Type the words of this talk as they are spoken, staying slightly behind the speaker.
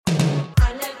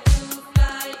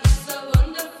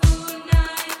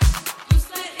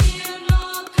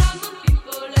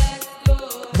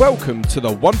Welcome to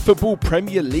the OneFootball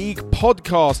Premier League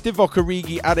podcast. Divock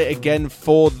Origi at it again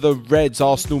for the Reds.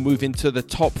 Arsenal move into the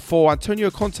top four. Antonio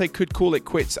Conte could call it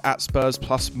quits at Spurs,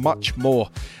 plus much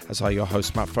more. As I, your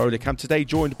host, Matt Frohlich, I'm today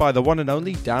joined by the one and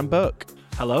only Dan Burke.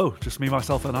 Hello, just me,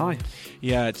 myself and I.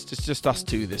 Yeah, it's just us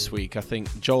two this week. I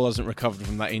think Joel hasn't recovered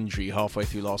from that injury halfway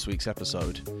through last week's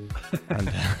episode.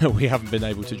 And we haven't been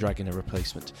able to drag in a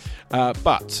replacement.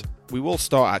 But we will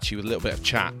start actually with a little bit of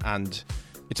chat. And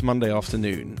it's Monday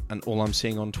afternoon, and all I'm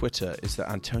seeing on Twitter is that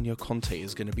Antonio Conte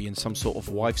is going to be in some sort of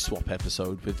wife swap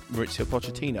episode with Mauricio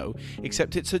Pochettino,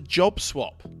 except it's a job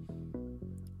swap.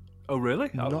 Oh, really?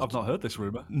 I've not heard this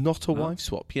rumour. Not a wife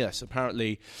swap, yes.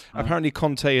 Apparently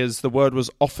Conte, as the word was,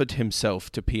 offered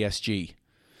himself to PSG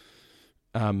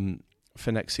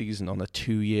for next season on a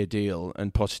 2-year deal,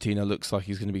 and Pochettino looks like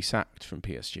he's going to be sacked from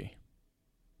PSG.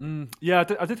 Yeah,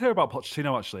 I did hear about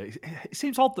Pochettino, actually. It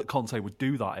seems odd that Conte would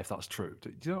do that if that's true.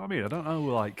 Do you know what I mean? I don't know,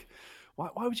 like,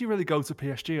 why would you really go to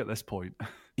PSG at this point?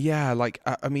 Yeah, like,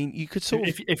 I mean, you could sort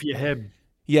of... If you're him.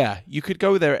 Yeah, you could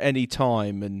go there at any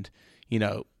time and, you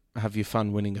know, have your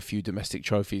fun winning a few domestic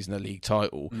trophies and a league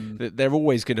title. They're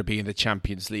always going to be in the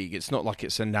Champions League. It's not like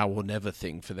it's a now or never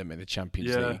thing for them in the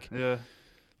Champions League. Yeah.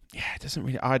 Yeah, it doesn't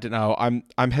really... I don't know.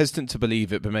 I'm hesitant to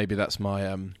believe it, but maybe that's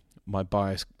my... my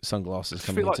biased sunglasses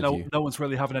coming into view. I feel like no one's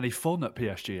really having any fun at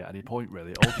PSG at any point,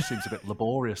 really. It all just seems a bit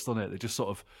laborious, doesn't it? They just sort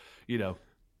of, you know,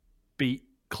 beat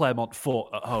Clermont Foot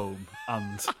at home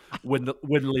and win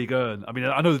Ligue 1. I mean,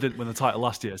 I know they didn't win the title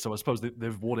last year, so I suppose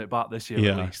they've won it back this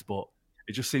year at least, but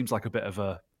it just seems like a bit of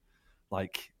a,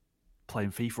 like,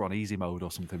 playing FIFA on easy mode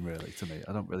or something, really, to me.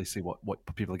 I don't really see what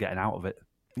people are getting out of it.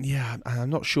 Yeah, I'm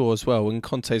not sure as well. When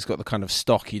Conte's got the kind of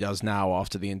stock he does now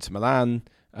after the Inter Milan,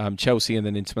 Chelsea and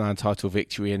then Inter Milan title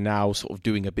victory, and now sort of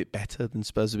doing a bit better than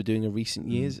Spurs have been doing in recent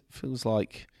years, it feels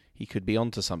like he could be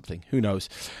onto something. Who knows?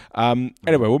 Anyway,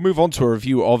 we'll move on to a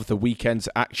review of the weekend's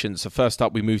action. So first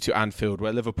up, we move to Anfield,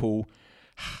 where Liverpool...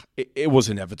 It was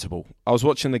inevitable. I was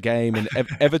watching the game, and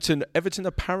Everton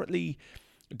apparently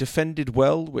defended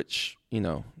well, which, you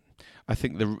know, I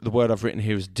think the word I've written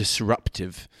here is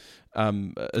disruptive.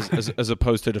 As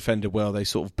opposed to defended well, they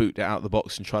sort of boot it out of the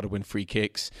box and try to win free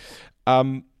kicks.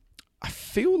 I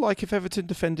feel like if Everton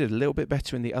defended a little bit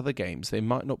better in the other games, they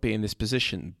might not be in this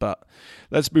position. But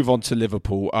let's move on to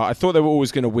Liverpool. I thought they were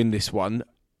always going to win this one.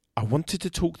 I wanted to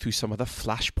talk through some of the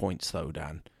flashpoints, though,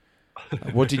 Dan.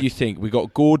 What did you think? We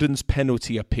got Gordon's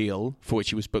penalty appeal, for which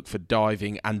he was booked for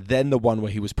diving, and then the one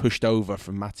where he was pushed over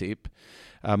from Matip.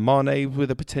 Mane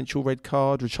with a potential red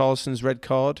card, Richarlison's red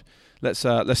card. Let's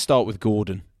start with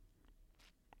Gordon.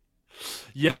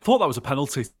 Yeah, I thought that was a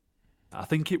penalty. I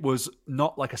think it was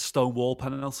not like a stonewall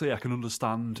penalty. I can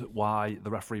understand why the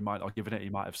referee might not have given it. He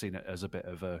might have seen it as a bit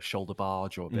of a shoulder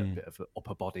barge or a bit of an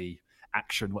upper body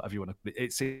action, whatever you want to...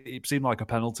 It seemed like a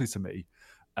penalty to me.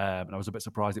 And I was a bit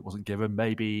surprised it wasn't given.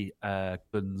 Maybe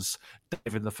Gordon's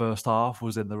dive in the first half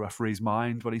was in the referee's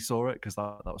mind when he saw it, because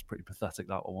that was pretty pathetic,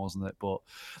 that one, wasn't it? But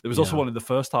there was also one in the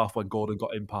first half when Gordon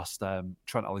got in past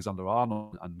Trent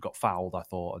Alexander-Arnold and got fouled, I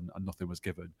thought, and nothing was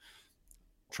given.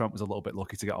 Trent was a little bit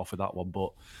lucky to get off with that one,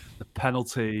 but the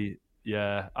penalty...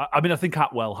 Yeah, I mean, I think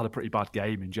Atwell had a pretty bad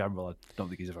game in general. I don't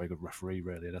think he's a very good referee,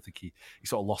 really, and I think he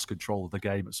sort of lost control of the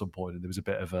game at some point, and there was a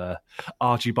bit of a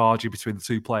argy-bargy between the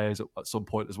two players at some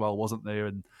point as well, wasn't there?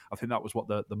 And I think that was what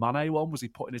the Mane one, was he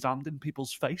putting his hand in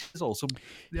people's faces or some...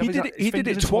 He did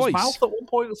it twice. Mouth at one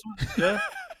point or something, yeah.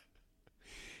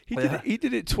 He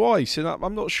did it twice, and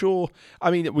I'm not sure...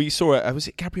 I mean, we saw it... Was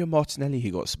it Gabriel Martinelli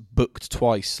who got booked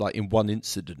twice, like in one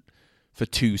incident, for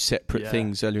two separate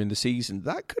things earlier in the season?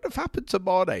 That could have happened to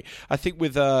Mane. I think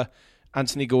with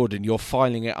Anthony Gordon, you're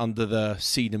filing it under the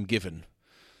seen them given.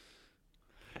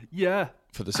 Yeah.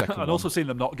 For the second one. And also seen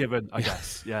them not given, I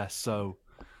guess. Yeah, so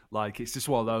like it's just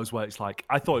one of those where it's like,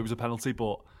 I thought it was a penalty,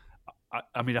 but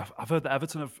I mean, I've heard that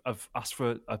Everton have asked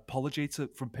for an apology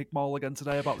from Pigmall again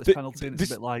today about this penalty, and it's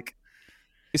a bit like...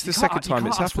 It's the second time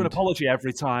it's happened. Ask for an apology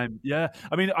every time. Yeah,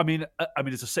 I mean,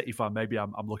 as a City fan, maybe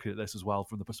I'm looking at this as well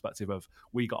from the perspective of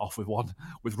we got off with one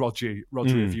with Rodri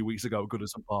a few weeks ago at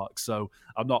Goodison Park. So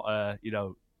I'm not,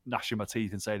 gnashing my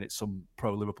teeth and saying it's some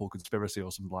pro-Liverpool conspiracy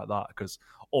or something like that,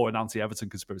 or an anti-Everton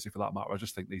conspiracy for that matter. I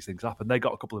just think these things happen. They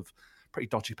got a couple of pretty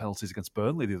dodgy penalties against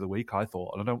Burnley the other week, I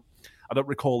thought, and I don't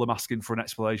recall them asking for an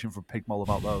explanation from Pigmall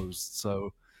about those.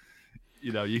 So...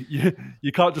 You know, you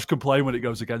can't just complain when it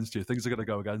goes against you. Things are going to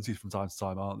go against you from time to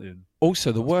time, aren't they? And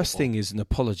also, the worst thing is an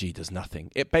apology does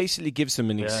nothing. It basically gives them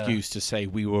an excuse to say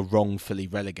we were wrongfully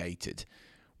relegated,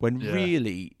 when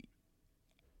really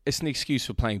it's an excuse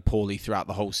for playing poorly throughout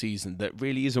the whole season that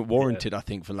really isn't warranted, I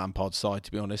think, for Lampard's side,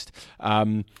 to be honest.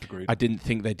 Agreed. I didn't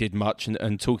think they did much.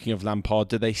 And talking of Lampard,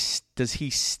 does he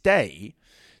stay?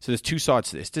 So there's two sides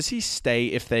to this. Does he stay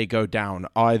if they go down?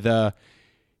 Either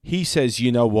he says,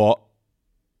 you know what,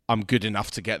 I'm good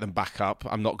enough to get them back up.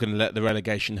 I'm not going to let the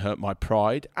relegation hurt my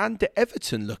pride. And do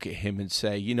Everton look at him and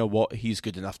say, you know what, he's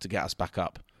good enough to get us back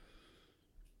up?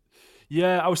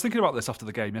 Yeah, I was thinking about this after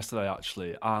the game yesterday,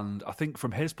 actually, and I think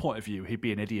from his point of view, he'd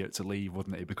be an idiot to leave,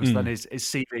 wouldn't he? Because then his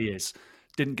CV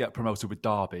didn't get promoted with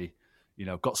Derby,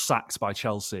 got sacked by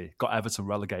Chelsea, got Everton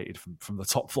relegated from the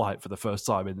top flight for the first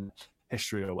time in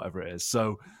history or whatever it is.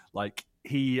 So, he'd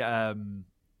be an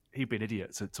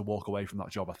idiot to walk away from that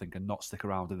job, I think, and not stick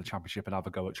around in the Championship and have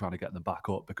a go at trying to get them back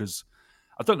up, because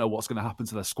I don't know what's going to happen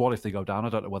to their squad if they go down. I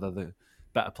don't know whether the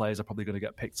better players are probably going to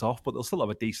get picked off, but they'll still have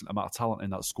a decent amount of talent in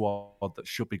that squad that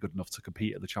should be good enough to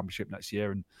compete at the Championship next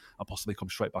year and possibly come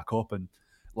straight back up. And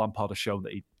Lampard has shown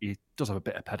that he does have a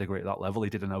bit of pedigree at that level. He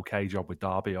did an okay job with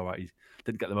Derby. All right, he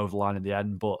didn't get them over the line in the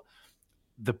end, but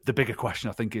the bigger question,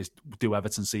 I think, is do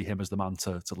Everton see him as the man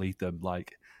to lead them?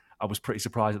 I was pretty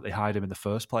surprised that they hired him in the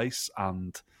first place,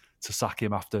 and to sack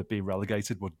him after being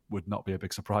relegated would not be a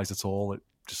big surprise at all. It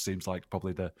just seems like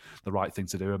probably the right thing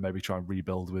to do, and maybe try and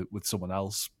rebuild with someone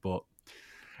else. But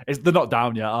they're not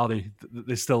down yet, are they?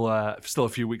 There's still a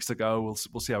few weeks to go.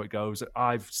 We'll see how it goes.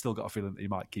 I've still got a feeling that he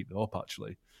might keep them up,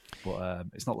 actually. But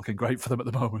it's not looking great for them at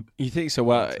the moment. You think so?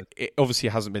 Well, it obviously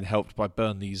hasn't been helped by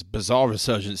Burnley's bizarre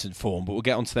resurgence in form, but we'll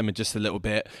get onto them in just a little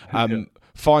bit.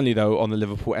 Finally, though, on the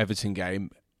Liverpool-Everton game,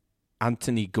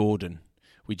 Anthony Gordon.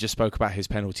 We just spoke about his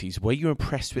penalties. Were you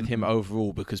impressed with him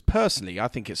overall? Because personally, I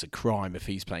think it's a crime if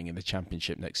he's playing in the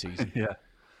Championship next season. Yeah,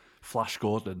 Flash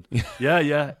Gordon.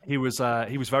 Yeah. He was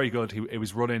very good. He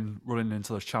was running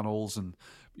into those channels and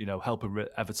helping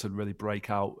Everton really break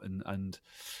out and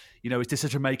his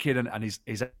decision making and his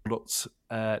conduct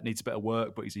needs a bit of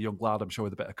work. But he's a young lad. I'm sure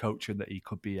with a bit of coaching that he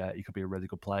could be a really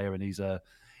good player. And he's an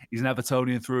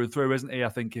Evertonian through and through, isn't he? I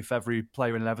think if every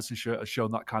player in an Everton shirt has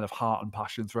shown that kind of heart and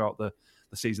passion throughout the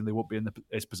season, they won't be in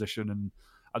his position. And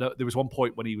I know there was one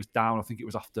point when he was down, I think it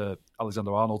was after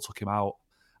Alexander-Arnold took him out,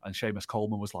 and Seamus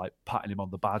Coleman was patting him on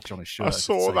the badge on his shirt. I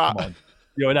saw that. Come on,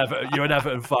 you're an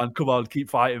Everton fan. Come on, keep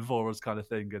fighting for us, kind of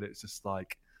thing. And it's just I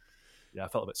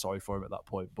felt a bit sorry for him at that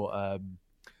point. But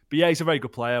yeah, he's a very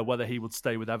good player. Whether he would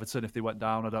stay with Everton if they went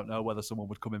down, I don't know. Whether someone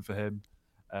would come in for him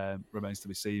remains to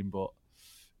be seen. But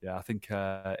yeah, I think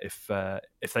if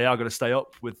they are going to stay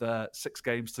up with 6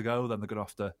 games to go, then they're going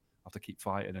to have to keep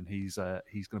fighting, and he's going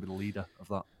to be the leader of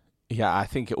that. Yeah, I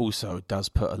think it also does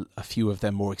put a few of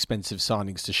their more expensive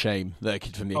signings to shame. The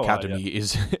kid from the academy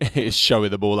is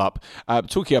showing them all up.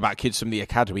 Talking about kids from the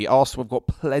academy, Arsenal have got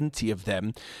plenty of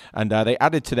them, and they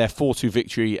added to their 4-2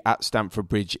 victory at Stamford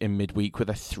Bridge in midweek with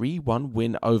a 3-1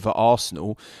 win over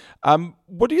Arsenal.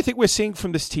 What do you think we're seeing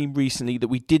from this team recently that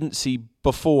we didn't see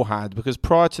beforehand? Because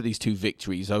prior to these 2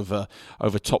 victories over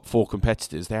top 4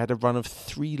 competitors, they had a run of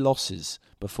 3 losses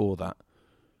before that.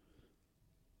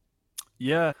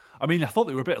 Yeah, I mean, I thought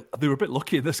they were a bit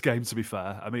lucky in this game. To be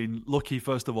fair, I mean, lucky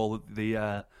first of all,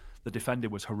 the defending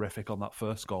was horrific on that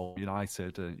first goal.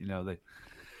 United, they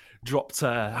dropped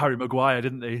Harry Maguire,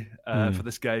 didn't they, for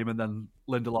this game, and then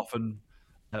Lindelof and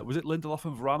was it Lindelof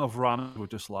and Varane? Or Varane were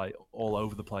just all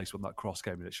over the place when that cross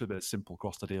came in. It should have been a simple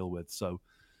cross to deal with. So,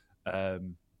 they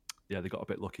got a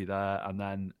bit lucky there, and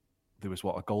then there was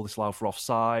a goal disallowed for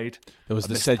offside. There was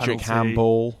the Cedric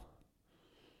handball.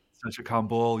 Cedric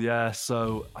handball, yeah.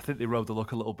 So I think they rode the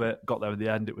luck a little bit. Got there in the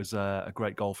end. It was a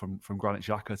great goal from Granit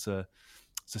Xhaka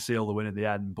to seal the win in the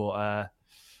end. But I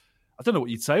don't know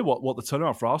what you'd say. What the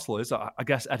turnaround for Arsenal is. I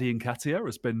guess Eddie Nketiah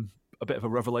has been a bit of a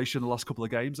revelation the last couple of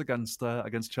games against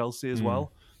Chelsea as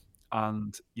well.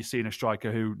 And you're seeing a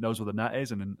striker who knows where the net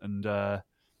is and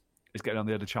is getting on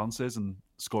the other chances and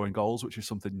scoring goals, which is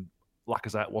something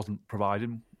Lacazette wasn't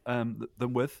providing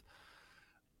them with.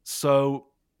 So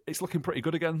it's looking pretty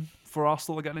good again for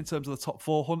Arsenal again in terms of the top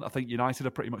 4 hunt. I think United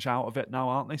are pretty much out of it now,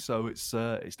 aren't they? So it's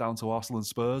down to Arsenal and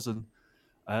Spurs. And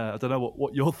I don't know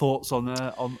what your thoughts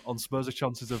on Spurs'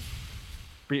 chances of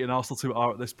beating Arsenal 2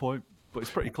 are at this point. But it's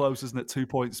pretty close, isn't it? 2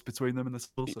 points between them in this.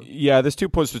 Also. Yeah, there's 2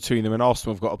 points between them, and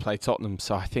Arsenal have got to play Tottenham.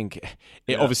 So I think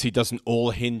it obviously doesn't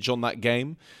all hinge on that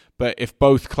game. But if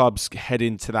both clubs head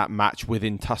into that match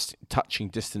within touching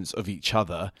distance of each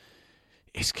other,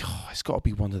 it's got to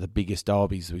be one of the biggest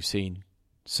derbies we've seen,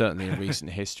 certainly in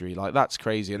recent history. That's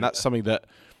crazy, and that's something that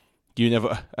you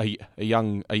never a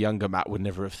younger Matt would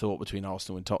never have thought between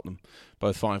Arsenal and Tottenham,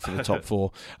 both fighting for the top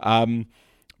 4.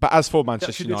 But as for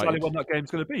Manchester United, when that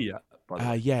game's going to be yet?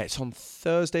 Yeah, it's on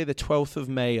Thursday, the 12th of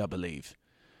May, I believe.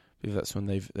 believe that's when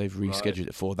they've rescheduled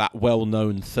it for, that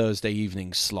well-known Thursday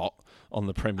evening slot on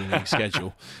the Premier League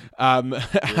schedule.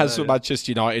 As for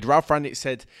Manchester United, Ralph Rangnick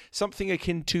said something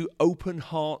akin to open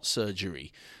heart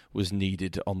surgery was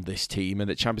needed on this team and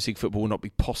that Champions League football will not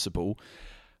be possible.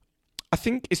 I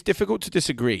think it's difficult to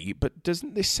disagree, but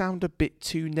doesn't this sound a bit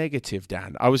too negative,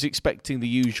 Dan? I was expecting the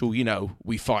usual,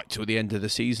 we fight till the end of the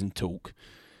season talk.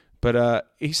 But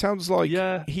he sounds like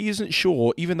he isn't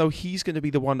sure, even though he's going to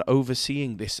be the one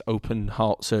overseeing this open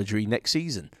heart surgery next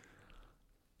season.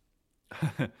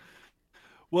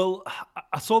 Well,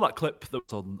 I saw that clip that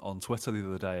was on Twitter the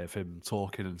other day of him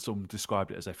talking, and some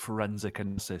described it as a forensic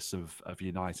analysis of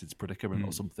United's predicament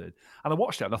or something. And I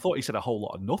watched it, and I thought he said a whole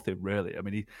lot of nothing, really. I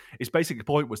mean, his basic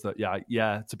point was that,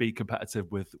 to be competitive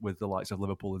with the likes of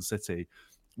Liverpool and City,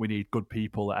 we need good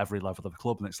people at every level of the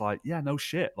club. And it's like, no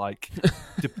shit. Like,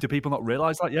 do people not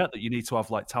realise that yet? That you need to have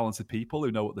like talented people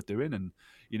who know what they're doing? And,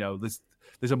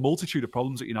 there's a multitude of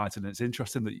problems at United, and it's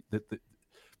interesting that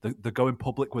they're going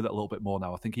public with it a little bit more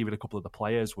now. I think even a couple of the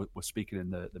players were speaking in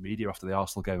the media after the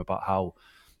Arsenal game about how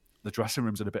the dressing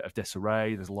room's in a bit of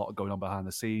disarray. There's a lot going on behind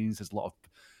the scenes. There's a lot of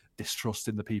distrust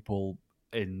in the people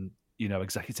in,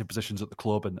 executive positions at the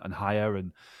club and higher.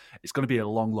 And it's going to be a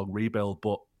long, long rebuild.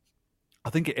 But I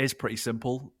think it is pretty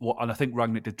simple. And I think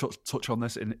Rangnick did touch on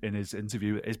this in his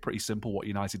interview. It is pretty simple what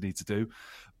United need to do.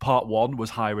 Part one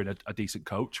was hiring a decent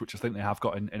coach, which I think they have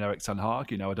got in Erik ten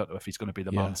Hag. I don't know if he's going to be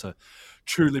the man to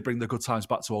truly bring the good times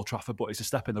back to Old Trafford, but it's a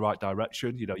step in the right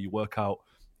direction. You work out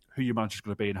who your manager's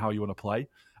going to be and how you want to play.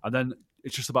 And then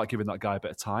it's just about giving that guy a bit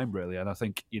of time, really. And I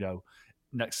think,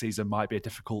 next season might be a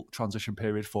difficult transition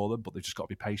period for them, but they've just got to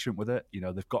be patient with it.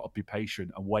 They've got to be patient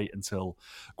and wait until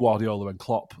Guardiola and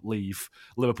Klopp leave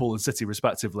Liverpool and City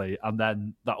respectively, and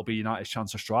then that'll be United's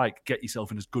chance to strike. Get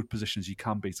yourself in as good position as you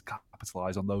can be to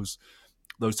capitalise on those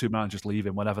two managers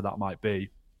leaving, whenever that might be.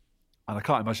 And I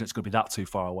can't imagine it's going to be that too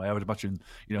far away. I would imagine,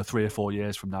 3 or 4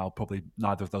 years from now, probably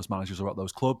neither of those managers are at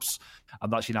those clubs,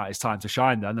 and that's United's time to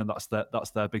shine then, and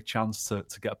that's their big chance to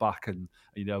get back and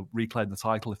reclaim the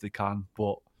title if they can.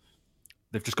 But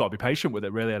they've just got to be patient with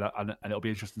it, really, and it'll be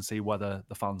interesting to see whether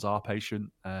the fans are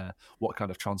patient, what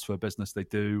kind of transfer business they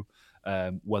do,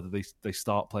 whether they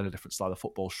start playing a different style of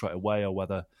football straight away, or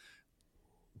whether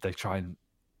they try and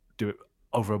do it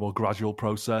over a more gradual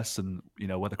process, and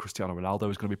whether Cristiano Ronaldo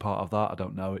is going to be part of that, I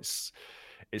don't know. It's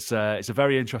a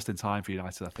very interesting time for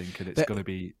United, I think, and it's going to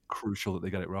be crucial that they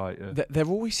get it right. Yeah. There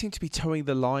always seem to be towing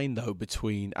the line, though,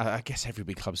 between, I guess every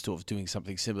big club's sort of doing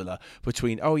something similar,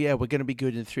 between, we're going to be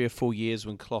good in 3 or 4 years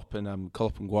when Klopp and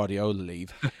Guardiola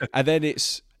leave, and then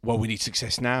it's, we need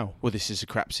success now. Well, this is a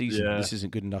crap season. Yeah. This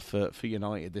isn't good enough for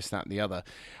United, this, that, and the other.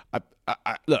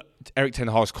 Look, Erik ten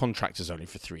Hag's contract is only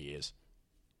for 3 years.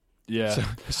 Yeah,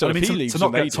 so if he leaves, to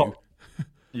not get top,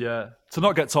 to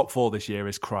not get top 4 this year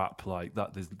is crap. Like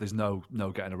that, there's no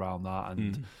getting around that.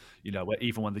 And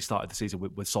even when they started the season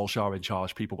with Solskjaer in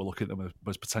charge, people were looking at them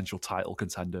as potential title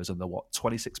contenders, and they're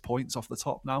 26 points off the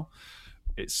top now.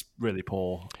 It's really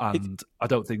poor, and I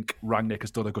don't think Rangnick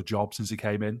has done a good job since he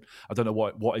came in. I don't know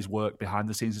what his work behind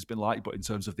the scenes has been like, but in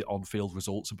terms of the on-field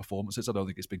results and performances, I don't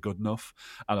think it's been good enough.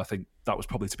 And I think that was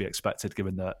probably to be expected,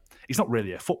 given that he's not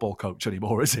really a football coach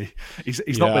anymore, is he?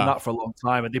 He's not been that for a long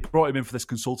time, and they brought him in for this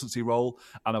consultancy role,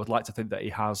 and I would like to think that he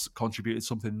has contributed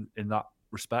something in that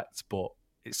respect, but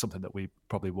it's something that we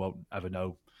probably won't ever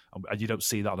know. And you don't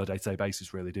see that on a day-to-day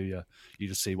basis, really, do you? You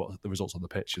just see what the results on the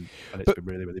pitch, and it's been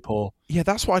really, really poor. Yeah,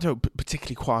 that's what I don't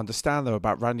particularly quite understand, though,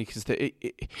 about Randy, because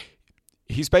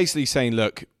he's basically saying,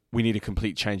 look, we need a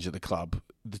complete change of the club.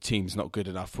 The team's not good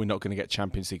enough. We're not going to get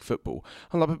Champions League football.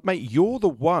 I'm like, but mate, you're the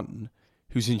one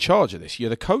who's in charge of this. You're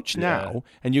the coach now,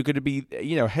 and you're going to be,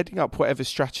 heading up whatever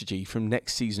strategy from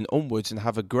next season onwards and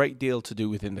have a great deal to do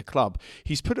within the club.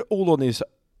 He's put it all on his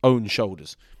own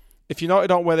shoulders. If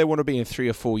United aren't where they want to be in 3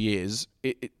 or 4 years,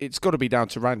 it's got to be down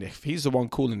to Randy. If he's the one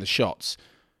calling the shots,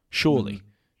 surely,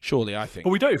 I think.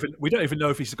 But we don't even know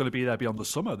if he's going to be there beyond the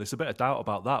summer. There's a bit of doubt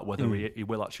about that, whether he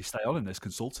will actually stay on in this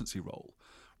consultancy role.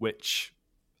 Which,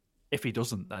 if he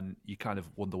doesn't, then you kind of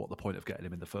wonder what the point of getting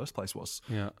him in the first place was.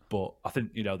 Yeah. But I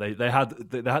think they had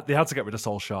to get rid of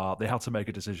Solskjaer. They had to make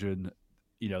a decision.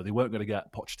 They weren't going to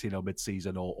get Pochettino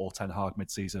mid-season or Ten Hag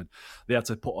mid-season. They had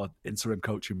to put an interim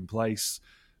coach in place.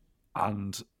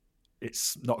 And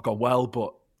it's not gone well,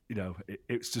 but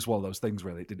it's just one of those things.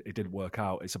 Really, it didn't work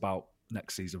out. It's about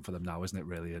next season for them now, isn't it?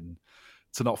 Really, and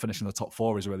to not finish in the top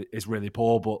 4 is really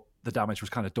poor. But the damage was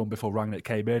kind of done before Rangnick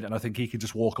came in, and I think he can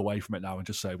just walk away from it now and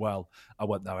just say, "Well, I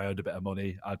went there, I earned a bit of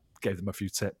money, I gave them a few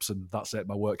tips, and that's it.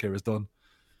 My work here is done."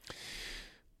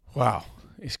 Wow,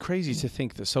 it's crazy to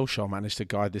think that Solskjaer managed to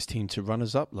guide this team to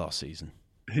runners-up last season.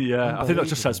 Yeah, I think that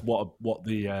just says what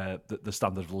the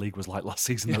standard of the league was like last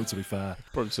season, though, to be fair.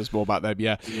 Probably says more about them,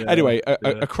 yeah. Anyway,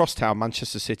 across town,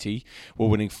 Manchester City were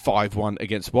winning 5-1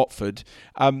 against Watford.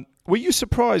 Were you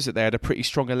surprised that they had a pretty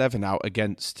strong 11 out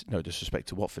against, no disrespect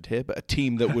to Watford here, but a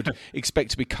team that would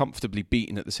expect to be comfortably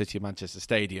beaten at the City of Manchester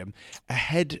Stadium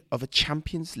ahead of a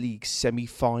Champions League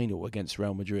semi-final against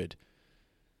Real Madrid?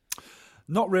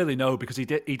 Not really, no, because he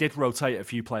did rotate a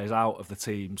few players out of the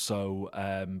team. So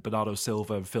Bernardo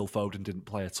Silva and Phil Foden didn't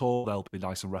play at all. They'll be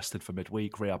nice and rested for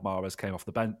midweek. Riyad Mahrez came off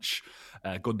the bench.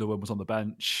 Gundogan was on the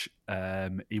bench.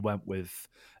 He went with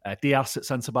Diaz at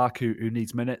centre-back, who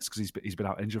needs minutes because he's been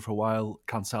out injured for a while.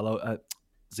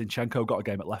 Zinchenko got a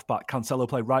game at left-back. Cancelo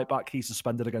played right-back. He's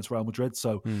suspended against Real Madrid,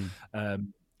 so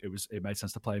it made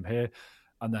sense to play him here.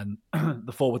 And then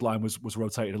the forward line was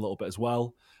rotated a little bit as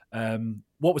well.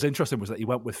 What was interesting was that he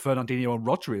went with Fernandinho and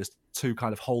Rodri as two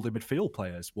kind of holding midfield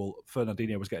players. Well,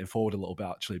 Fernandinho was getting forward a little bit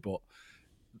actually, but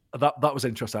that was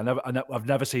interesting. I've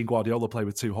never seen Guardiola play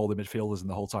with two holding midfielders in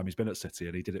the whole time he's been at City,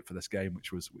 and he did it for this game,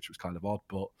 which was kind of odd.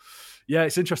 But yeah,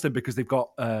 it's interesting because they've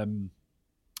got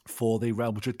for the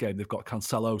Real Madrid game they've got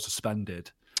Cancelo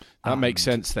suspended. That makes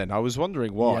sense then. I was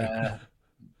wondering why.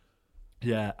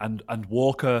 Yeah, and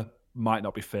Walker might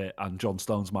not be fit and John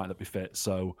Stones might not be fit,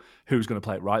 so who's going to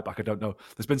play at right back? I don't know.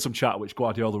 There's been some chat which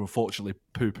Guardiola unfortunately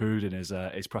poo-pooed in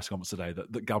his press conference today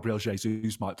that Gabriel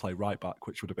Jesus might play right back,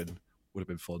 which would have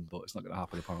been fun, but it's not going to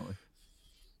happen apparently.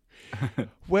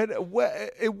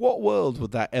 In what world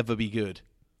would that ever be good?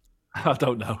 I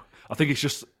don't know. I think he's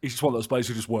just one of those players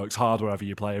who just works hard wherever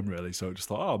you play him, really. So I just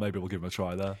thought, maybe we'll give him a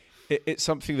try there. It's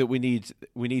something that we need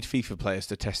FIFA players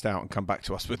to test out and come back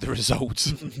to us with the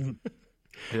results.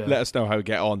 Yeah. Let us know how we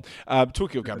get on.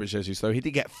 Talking of Gabriel Jesus, though, he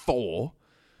did get 4,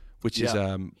 which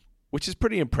is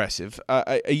pretty impressive.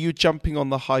 Are you jumping on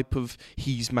the hype of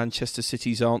he's Manchester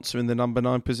City's answer in the number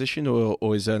 9 position,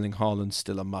 or is Erling Haaland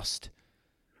still a must?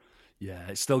 Yeah,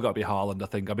 it's still got to be Haaland, I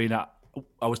think. I mean, I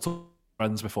was talking to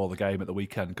friends before the game at the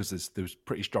weekend because there was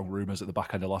pretty strong rumours at the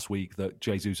back end of last week that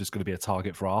Jesus is going to be a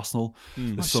target for Arsenal.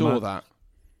 I saw that.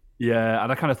 Yeah,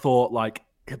 and I kind of thought, like,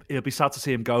 it'll be sad to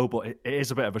see him go, but it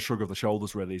is a bit of a shrug of the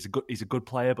shoulders, really. He's a good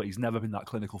player, but he's never been that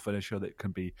clinical finisher that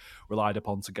can be relied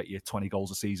upon to get you 20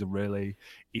 goals a season, really.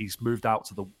 He's moved out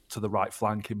to the right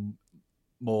flank in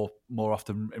more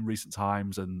often in recent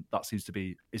times, and that seems to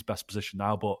be his best position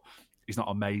now, but he's not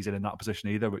amazing in that position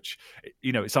either, which,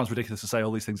 it sounds ridiculous to say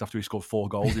all these things after he scored 4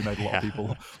 goals. He made a lot of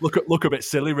people look a bit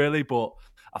silly, really, but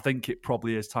I think it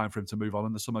probably is time for him to move on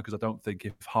in the summer, because I don't think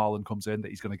if Haaland comes in that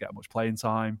he's going to get much playing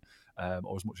time.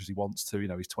 Or as much as he wants to.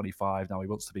 He's 25 now. He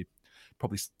wants to be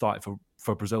probably starting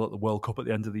for Brazil at the World Cup at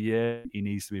the end of the year. He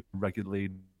needs to be regularly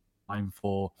in line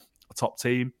for a top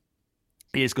team.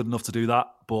 He is good enough to do that,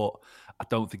 but I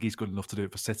don't think he's good enough to do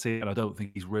it for City, and I don't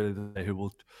think he's really the guy who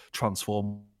will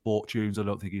transform fortunes. I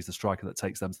don't think he's the striker that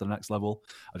takes them to the next level.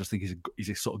 I just think he's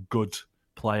a sort of good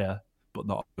player, but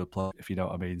not a good player, if you know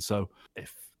what I mean. So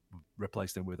if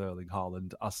replaced him with Erling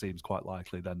Haaland, as seems quite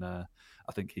likely, then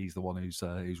I think he's the one who's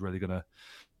really going to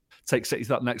take City to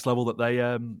that next level that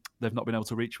they've not been able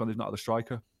to reach when they've not had a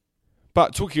striker.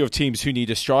 But talking of teams who need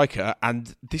a striker,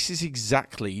 and this is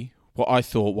exactly what I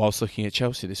thought whilst looking at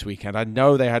Chelsea this weekend. I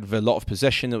know they had a lot of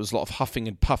possession. There was a lot of huffing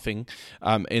and puffing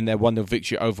in their 1-0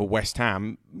 victory over West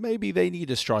Ham. Maybe they need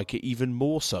a striker even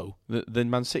more so than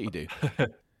Man City do.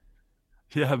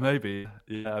 Yeah, maybe.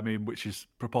 Yeah, I mean, which is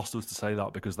preposterous to say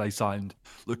that because they signed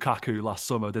Lukaku last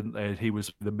summer, didn't they? He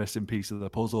was the missing piece of the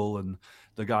puzzle and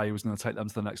the guy who was going to take them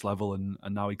to the next level, and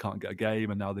now he can't get a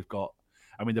game, and now they've got...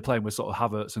 I mean, they're playing with sort of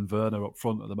Havertz and Werner up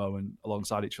front at the moment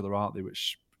alongside each other, aren't they?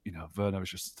 Which, Werner is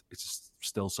just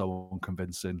still so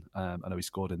unconvincing. I know he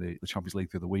scored in the Champions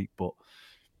League the other week, but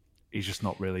he's just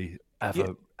not really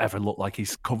ever looked like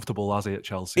he's comfortable, has he, at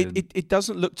Chelsea? It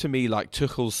doesn't look to me like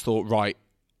Tuchel's thought, right,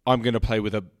 I'm going to play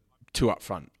with a 2 up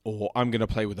front, or I'm going to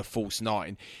play with a false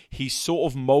 9. He's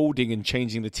sort of moulding and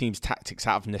changing the team's tactics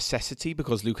out of necessity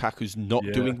because Lukaku's not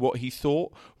doing what he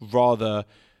thought, rather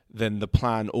than the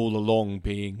plan all along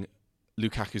being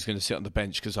Lukaku's going to sit on the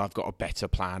bench because I've got a better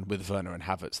plan with Werner and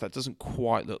Havertz. That doesn't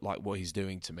quite look like what he's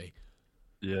doing to me.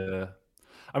 Yeah.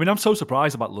 I mean, I'm so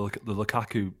surprised about the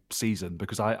Lukaku season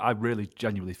because I really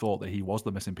genuinely thought that he was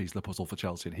the missing piece of the puzzle for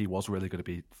Chelsea and he was really going to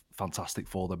be fantastic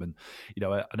for them. And,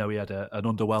 I know he had an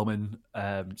underwhelming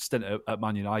stint at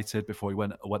Man United before he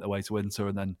went away to Inter,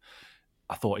 and then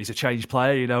I thought he's a changed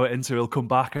player. At Inter he'll come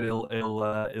back and he'll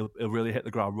really hit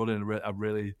the ground running and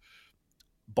really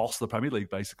boss the Premier League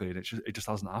basically, and it just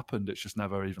hasn't happened. It's just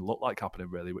never even looked like happening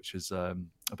really, which is a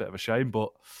bit of a shame. But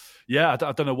yeah, I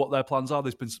don't know what their plans are.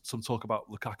 There's been some talk about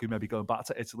Lukaku maybe going back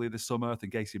to Italy this summer. I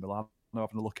think AC Milan are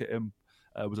having a look at him.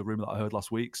 Was a rumour that I heard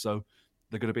last week. So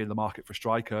they're going to be in the market for a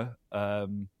striker.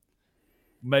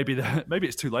 Maybe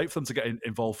it's too late for them to get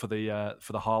involved for the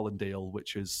Haaland deal,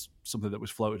 which is something that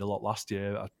was floated a lot last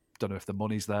year. I don't know if the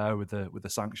money's there with the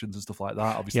sanctions and stuff like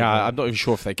that. Obviously, yeah, I'm not even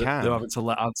sure if they can. They're having to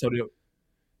let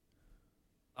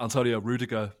Antonio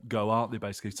Rudiger go, aren't they?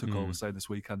 Basically, took over saying this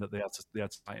weekend that they had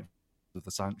to fight him with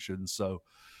the sanctions. So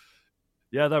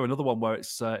yeah, they're another one where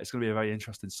it's going to be a very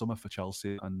interesting summer for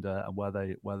Chelsea and where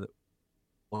they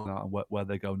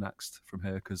go next from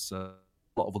here, because a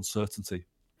lot of uncertainty.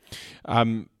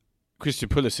 Christian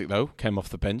Pulisic, though, came off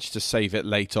the bench to save it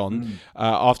late on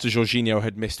after Jorginho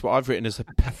had missed what I've written as a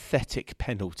pathetic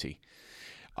penalty.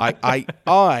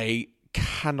 I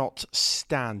cannot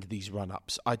stand these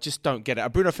run-ups. I just don't get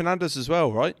it. Bruno Fernandes as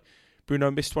well, right?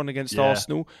 Bruno missed one against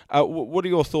Arsenal. What are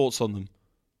your thoughts on them?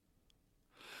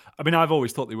 I mean, I've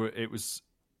always thought it was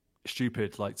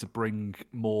stupid, like, to bring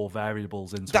more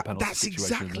variables into a penalty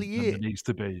situation exactly than there needs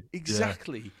to be.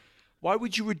 Exactly. Yeah. Why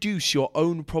would you reduce your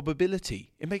own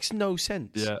probability? It makes no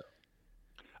sense. Yeah.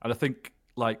 And I think,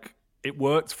 like, it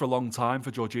worked for a long time for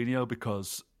Jorginho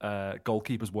because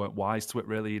goalkeepers weren't wise to it,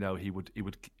 really. You know, he would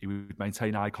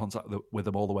maintain eye contact with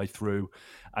them all the way through,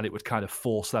 and it would kind of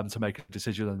force them to make a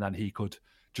decision, and then he could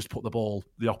just put the ball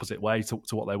the opposite way to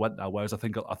what they went now. Whereas I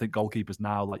think goalkeepers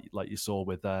now, like you saw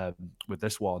with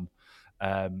this one,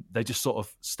 they just sort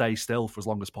of stay still for as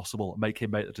long as possible and make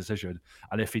him make the decision.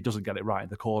 And if he doesn't get it right in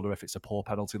the corner, if it's a poor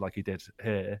penalty like he did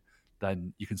here,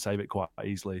 then you can save it quite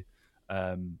easily.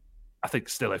 I think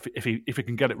still, if he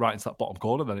can get it right into that bottom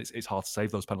corner, then it's hard to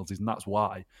save those penalties, and that's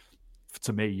why,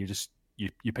 to me,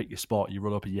 you pick your spot, you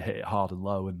run up and you hit it hard and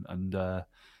low, and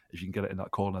if you can get it in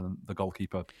that corner, then the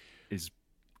goalkeeper is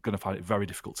going to find it very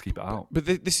difficult to keep it out. But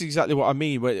this is exactly what I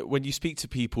mean. When you speak to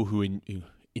people who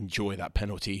enjoy that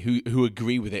penalty, who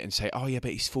agree with it and say, "Oh yeah,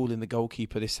 but he's fooling the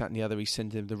goalkeeper, this, that, and the other. He's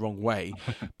sending him the wrong way."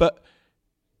 But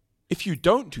if you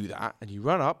don't do that and you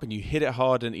run up and you hit it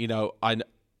hard, and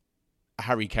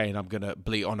Harry Kane, I'm going to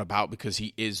bleat on about because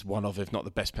he is one of, if not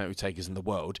the best penalty takers in the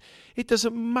world. It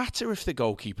doesn't matter if the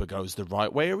goalkeeper goes the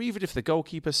right way or even if the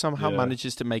goalkeeper somehow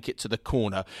manages to make it to the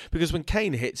corner, because when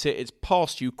Kane hits it, it's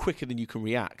past you quicker than you can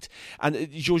react. And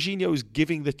Jorginho is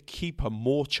giving the keeper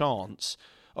more chance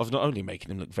of not only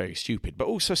making him look very stupid, but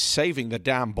also saving the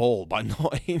damn ball by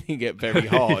not hitting it very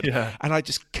hard. And I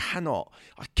just cannot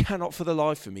for the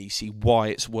life of me see why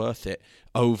it's worth it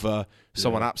over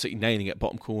someone absolutely nailing it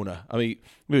bottom corner. I mean,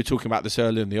 we were talking about this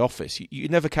earlier in the office. You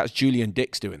never catch Julian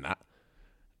Dix doing that.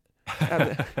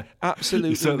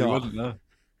 Absolutely not. Wouldn't, no.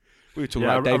 We were talking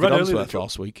about David Unsworth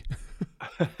last week.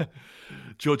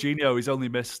 Jorginho,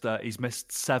 he's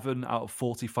missed 7 out of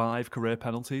 45 career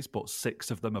penalties, but 6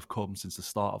 of them have come since the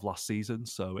start of last season.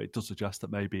 So it does suggest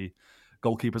that maybe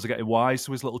goalkeepers are getting wise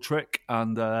to his little trick,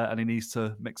 and he needs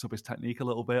to mix up his technique a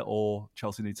little bit, or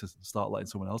Chelsea need to start letting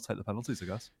someone else take the penalties, I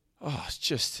guess. Oh,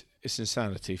 it's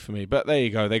insanity for me. But there you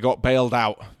go. They got bailed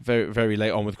out very, very late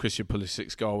on with Christian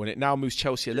Pulisic's goal, and it now moves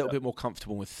Chelsea a little bit more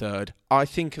comfortable with third. I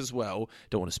think as well,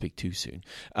 don't want to speak too soon,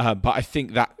 but I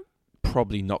think that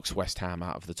probably knocks West Ham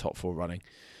out of the top 4 running.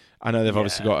 I know they've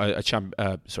obviously got a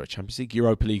Champions League,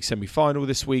 Europa League semi-final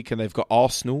this week, and they've got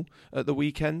Arsenal at the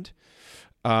weekend.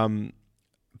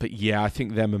 But yeah, I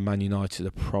think them and Man United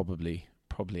are probably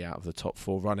out of the top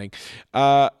 4 running.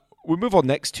 We move on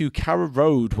next to Carrow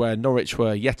Road, where Norwich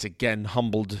were yet again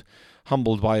humbled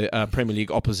by Premier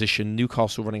League opposition.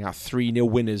 Newcastle running out 3-0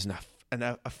 winners. And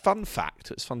a fun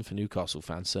fact, it's fun for Newcastle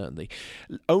fans certainly,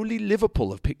 only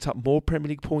Liverpool have picked up more Premier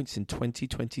League points in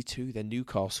 2022 than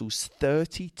Newcastle's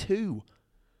 32.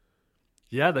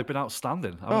 Yeah, they've been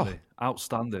outstanding, haven't they?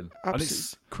 Outstanding.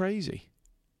 Absolutely crazy.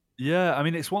 Yeah, I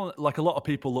mean, it's one, like, a lot of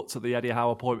people looked at the Eddie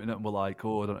Howe appointment and were like,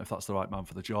 oh, I don't know if that's the right man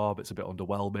for the job. It's a bit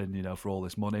underwhelming, for all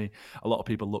this money. A lot of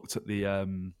people looked at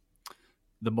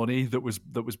the money that was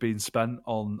being spent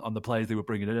on the players they were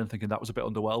bringing in and thinking that was a bit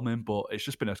underwhelming, but it's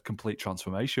just been a complete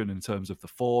transformation in terms of the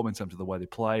form, in terms of the way they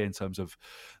play, in terms of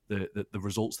the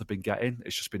results they've been getting.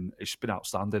 It's been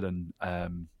outstanding,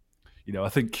 and I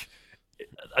think,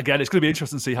 again, it's going to be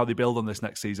interesting to see how they build on this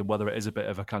next season, whether it is a bit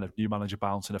of a kind of new manager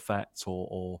bouncing effect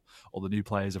or the new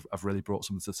players have really brought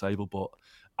something to the table. But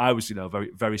I was,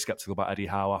 very, very sceptical about Eddie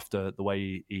Howe after the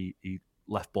way he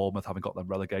left Bournemouth, having got them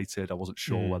relegated. I wasn't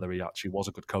sure whether he actually was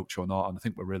a good coach or not, and I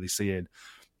think we're really seeing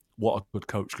what a good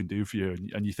coach can do for you.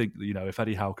 And you think, you know, if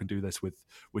Eddie Howe can do this with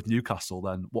Newcastle,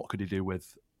 then what could he do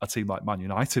with a team like Man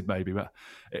United?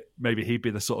 Maybe he'd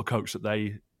be the sort of coach that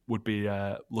they would be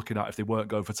looking at if they weren't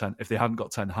going for if they hadn't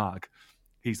got Ten Hag.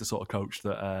 He's the sort of coach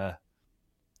that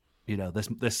you know,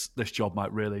 this job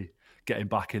might really get him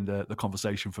back in the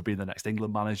conversation for being the next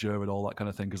England manager and all that kind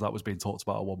of thing, because that was being talked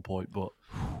about at one point. But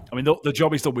I mean, the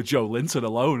job he's done with Joe Linton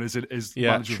alone is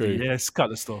manager of the year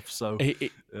kind of stuff. So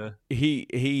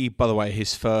he by the way,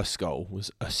 his first goal was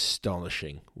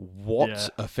astonishing. What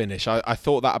a finish! I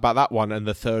thought that about that one and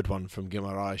the third one from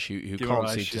Guimaraes, who can't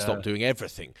seem to stop doing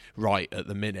everything right at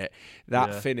the minute.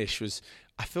 That finish was,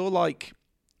 I feel like,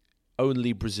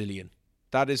 only Brazilian.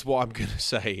 That is what I'm going to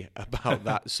say about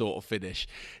that sort of finish.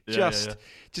 Just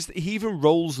he even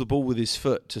rolls the ball with his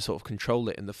foot to sort of control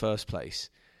it in the first place.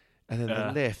 And then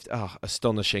the lift,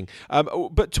 astonishing.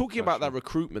 But talking about that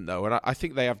recruitment, though, and I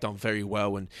think they have done very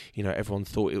well. And, you know, everyone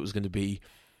thought it was going to be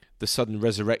the sudden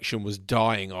resurrection was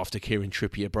dying after Kieran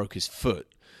Trippier broke his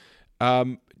foot.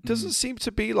 Doesn't seem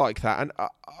to be like that. And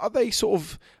are they sort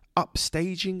of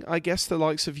upstaging, I guess, the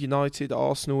likes of United,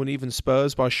 Arsenal and even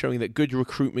Spurs by showing that good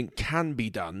recruitment can be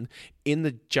done in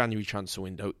the January transfer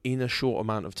window in a short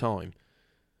amount of time?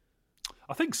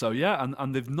 I think so, yeah.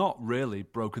 And they've not really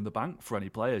broken the bank for any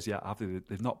players yet, have they?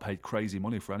 They've not paid crazy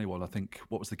money for anyone. I think,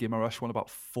 what was the Guimaraes one, about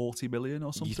 40 million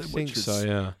or something? You think so,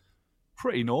 yeah.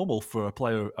 Pretty normal for a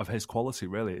player of his quality,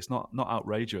 really. It's not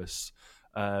outrageous.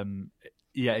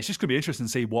 It's just going to be interesting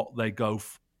to see what they go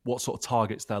what sort of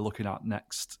targets they're looking at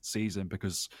next season,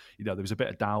 because, you know, there was a bit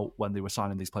of doubt when they were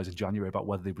signing these players in January about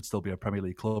whether they would still be a Premier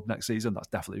League club next season. That's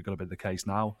definitely going to be the case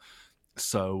now.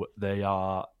 So they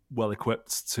are well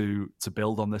equipped to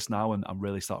build on this now and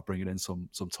really start bringing in some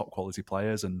top quality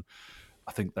players. And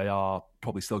I think they are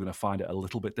probably still going to find it a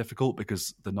little bit difficult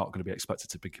because they're not going to be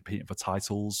expected to be competing for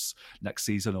titles next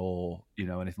season or, you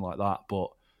know, anything like that. But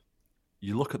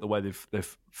you look at the way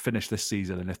they've finished this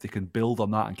season, and if they can build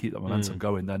on that and keep that momentum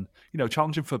going, then, you know,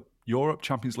 challenging for Europe,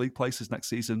 Champions League places next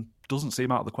season doesn't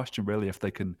seem out of the question, really, if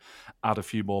they can add a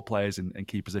few more players in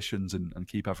key positions and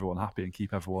keep everyone happy and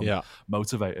keep everyone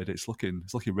motivated. It's looking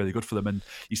really good for them. And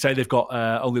you say they've got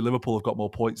only Liverpool have got more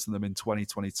points than them in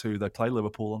 2022. They play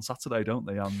Liverpool on Saturday, don't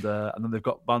they? And then they've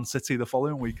got Man City the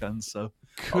following weekend. So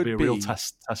that'll be a real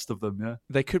test of them. Yeah,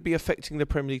 they could be affecting the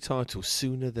Premier League title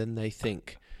sooner than they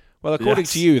think. Well, according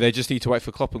to you, they just need to wait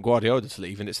for Klopp and Guardiola to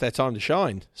leave, and it's their time to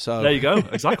shine. So there you go.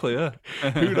 Exactly, yeah.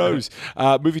 Who knows?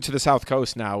 Moving to the South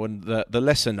Coast now, and the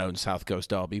lesser-known South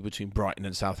Coast derby between Brighton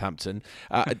and Southampton.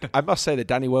 I must say that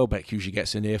Danny Welbeck usually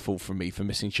gets an earful from me for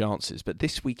missing chances, but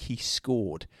this week he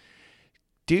scored.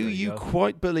 Do you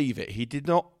quite believe it? He did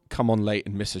not come on late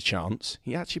and miss a chance.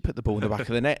 He actually put the ball in the back of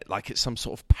the net like it's some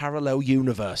sort of parallel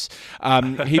universe.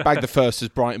 He bagged the first as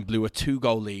Brighton blew a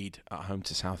 2-goal lead at home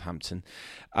to Southampton.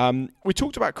 We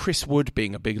talked about Chris Wood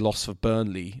being a big loss for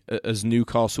Burnley as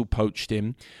Newcastle poached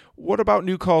him. What about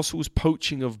Newcastle's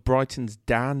poaching of Brighton's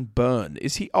Dan Burke?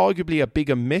 Is he arguably a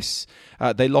bigger miss?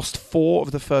 They lost 4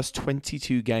 of the first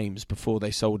 22 games before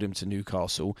they sold him to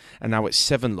Newcastle, and now it's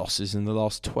 7 losses in the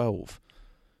last 12.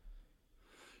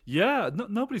 Yeah,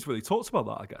 nobody's really talked about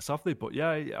that, I guess, have they? But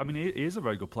yeah, I mean, he is a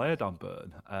very good player, Dan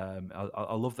Burke.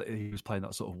 I love that he was playing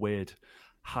that sort of weird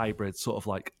hybrid, sort of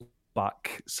like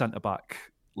centre-back,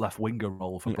 left-winger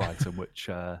role for Brighton, which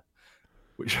a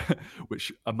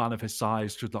man of his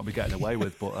size should not be getting away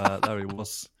with. But there he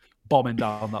was, bombing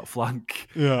down that flank.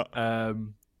 Yeah.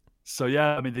 So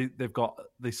yeah, I mean,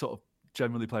 they sort of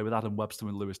generally play with Adam Webster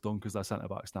and Lewis Dunk as their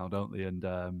centre-backs now, don't they?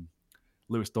 And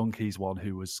Lewis Dunk, he's one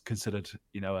who was considered,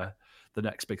 you know, the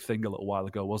next big thing a little while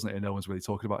ago, wasn't it? And no one's really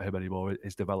talking about him anymore.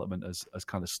 His development has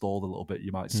kind of stalled a little bit,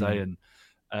 you might say.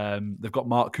 And they've got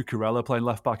Mark Cucurella playing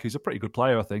left back, who's a pretty good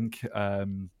player, I think.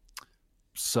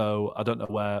 So I don't know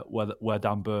where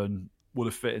Dan Burke would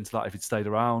have fit into that if he'd stayed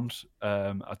around.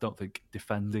 I don't think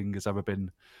defending has ever been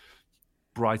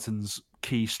Brighton's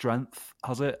key strength,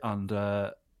 has it? And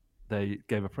they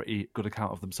gave a pretty good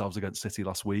account of themselves against City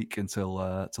last week until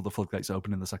the floodgates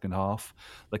open in the second half.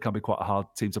 They can be quite a hard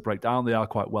team to break down. They are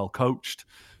quite well coached.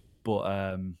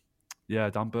 But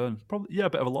Dan Burke, probably a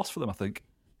bit of a loss for them, I think.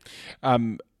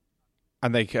 And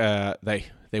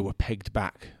they were pegged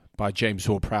back by James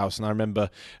Ward-Prowse, and I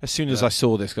remember as soon as I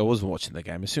saw this, I wasn't watching the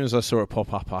game, as soon as I saw it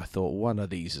pop up, I thought one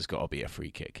of these has got to be a free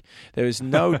kick. There is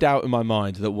no doubt in my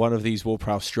mind that one of these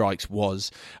Ward-Prowse strikes was,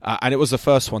 and it was the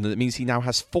first one, and it means he now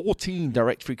has 14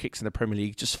 direct free kicks in the Premier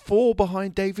League, just 4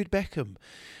 behind David Beckham.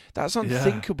 That's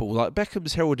unthinkable. Yeah. Like,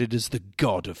 Beckham's heralded as the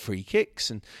god of free kicks,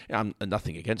 and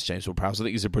nothing against James Ward-Prowse. I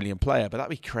think he's a brilliant player, but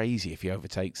that'd be crazy if he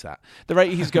overtakes that. The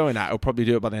rate he's going at, he'll probably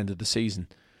do it by the end of the season.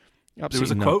 Absolutely there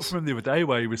was a nuts. quote from him the other day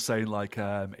where he was saying like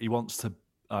he wants to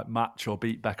match or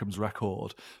beat Beckham's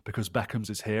record because Beckham's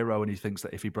his hero, and he thinks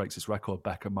that if he breaks his record,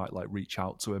 Beckham might like reach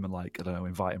out to him and like, I don't know,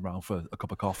 invite him round for a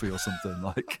cup of coffee or something.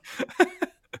 Like,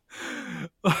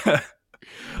 it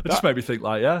just made me think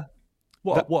like, yeah,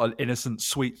 what an innocent,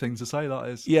 sweet thing to say that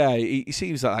is. Yeah, he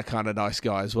seems like that kind of nice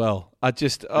guy as well.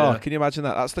 Can you imagine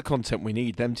that? That's the content we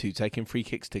need, them two taking free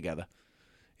kicks together.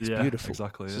 It's beautiful.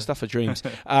 Exactly. It's the stuff of dreams.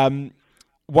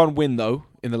 One win, though,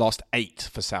 in the last 8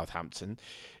 for Southampton.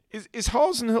 Is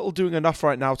Hasenhüttl doing enough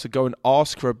right now to go and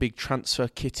ask for a big transfer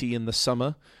kitty in the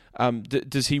summer?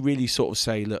 Does he really sort of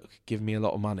say, look, give me a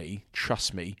lot of money,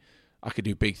 trust me, I could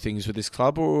do big things with this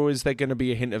club? Or is there going to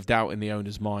be a hint of doubt in the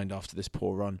owner's mind after this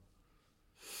poor run?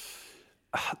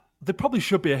 There probably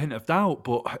should be a hint of doubt,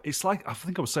 but it's like, I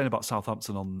think I was saying about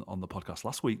Southampton on the podcast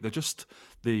last week, they're just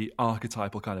the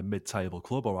archetypal kind of mid-table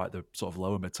club, all right? They're sort of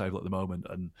lower mid-table at the moment,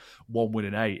 and 1 win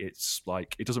in 8, it's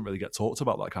like, it doesn't really get talked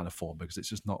about that kind of form because it's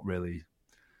just not really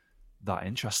that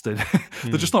interesting.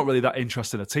 They're just not really that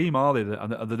interesting a team, are they?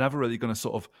 And they're never really going to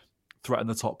sort of threaten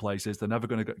the top places. They're never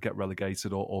going to get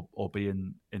relegated or be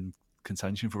in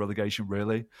contention for relegation,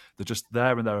 really. They're just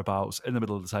there and thereabouts, in the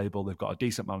middle of the table. They've got a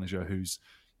decent manager who's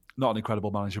not an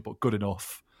incredible manager, but good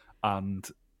enough. And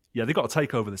yeah, they got a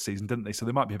takeover this season, didn't they? So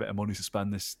there might be a bit of money to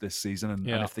spend this season. And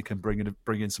if they can bring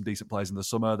in some decent players in the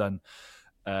summer, then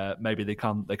maybe they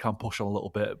can push on a little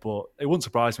bit. But it wouldn't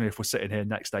surprise me if we're sitting here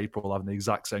next April having the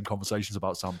exact same conversations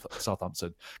about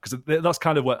Southampton, because that's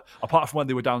kind of what, apart from when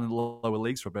they were down in the lower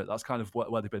leagues for a bit, that's kind of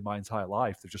where they've been my entire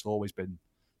life. They've just always been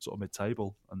sort of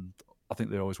mid-table, and I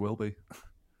think they always will be.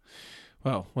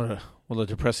 Well, what a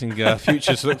depressing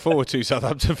future to look forward to,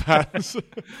 Southampton fans.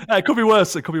 It could be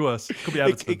worse. It could be worse. It could be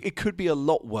Everton. It could be a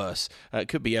lot worse. It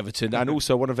could be Everton, and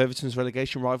also one of Everton's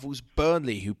relegation rivals,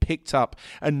 Burnley, who picked up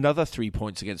another 3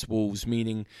 points against Wolves,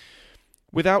 meaning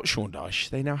without Sean Dyche,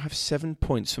 they now have 7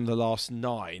 points from the last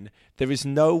 9. There is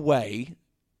no way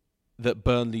that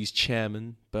Burnley's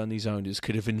chairman, Burnley's owners,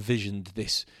 could have envisioned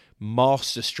this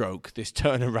masterstroke, this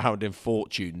turnaround in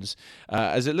fortunes,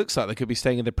 as it looks like they could be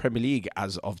staying in the Premier League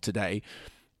as of today.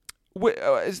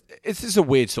 This is a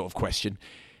weird sort of question.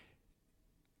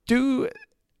 Do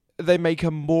they make a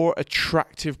more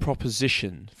attractive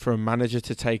proposition for a manager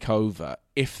to take over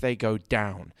if they go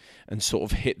down and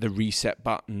sort of hit the reset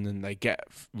button and they get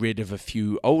rid of a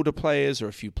few older players or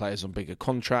a few players on bigger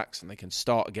contracts and they can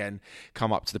start again,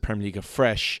 come up to the Premier League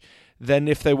afresh, than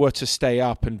if they were to stay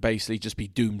up and basically just be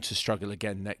doomed to struggle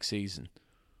again next season?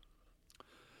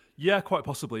 Yeah, quite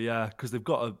possibly, yeah, because they've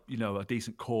got a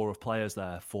decent core of players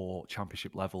there for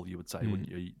Championship level, you would say, wouldn't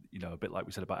you? You know, a bit like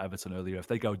we said about Everton earlier. If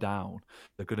they go down,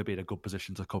 they're going to be in a good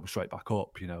position to come straight back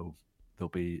up. You know, there'll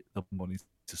be money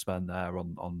to spend there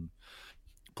on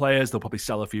players. They'll probably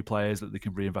sell a few players that they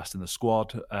can reinvest in the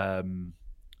squad.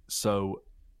 So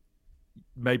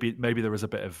maybe there is a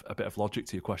bit of logic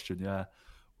to your question, yeah.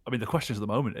 I mean, the question at the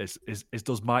moment is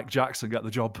does Mike Jackson get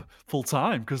the job full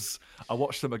time? Because I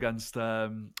watched them against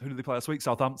who did they play last week?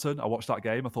 Southampton. I watched that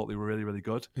game. I thought they were really, really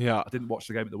good. Yeah, I didn't watch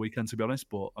the game at the weekend, to be honest,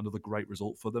 but another great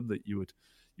result for them that you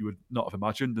would not have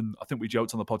imagined. And I think we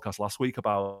joked on the podcast last week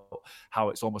about how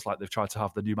it's almost like they've tried to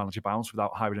have the new manager bounce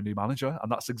without hiring a new manager,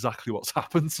 and that's exactly what's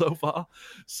happened so far.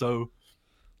 So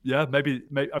yeah, maybe.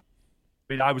 I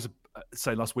mean, I was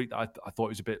saying last week that I thought it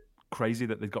was a bit crazy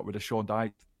that they got rid of Sean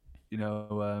Dyche. You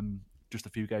know, just a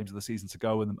few games of the season to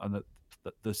go, and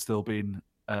that there's still been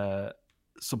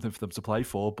something for them to play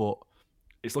for. But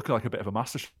it's looking like a bit of a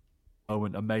master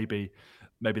moment, and maybe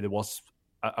there was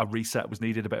a reset was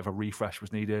needed, a bit of a refresh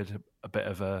was needed, a bit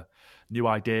of a new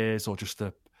ideas, or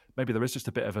maybe there is just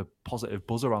a bit of a positive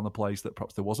buzz around the place that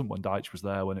perhaps there wasn't when Dyche was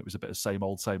there, when it was a bit of same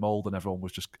old, and everyone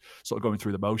was just sort of going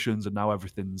through the motions, and now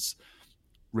everything's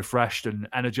refreshed and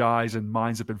energized, and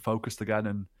minds have been focused again.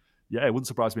 And yeah, it wouldn't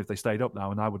surprise me if they stayed up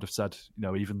now. And I would have said, you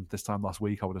know, even this time last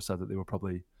week, I would have said that they were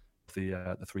probably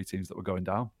the 3 teams that were going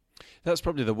down. That's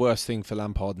probably the worst thing for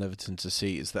Lampard and Everton to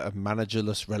see, is that a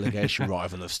managerless relegation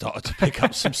rival have started to pick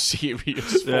up some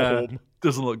serious form.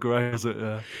 Doesn't look great, does it?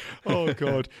 Yeah. Oh,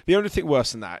 God. The only thing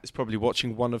worse than that is probably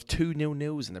watching one of 2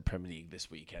 0-0s in the Premier League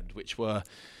this weekend, which were...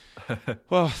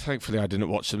 Well, thankfully I didn't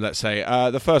watch them, let's say.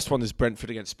 The first one is Brentford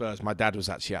against Spurs. My dad was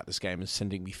actually at this game and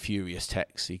sending me furious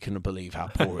texts. He couldn't believe how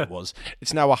poor it was.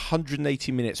 It's now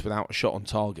 180 minutes without a shot on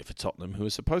target for Tottenham, who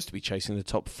are supposed to be chasing the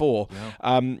top 4.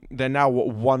 Yeah. They're now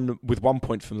with 1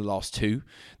 point from the last 2.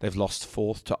 They've lost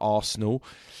 4th to Arsenal.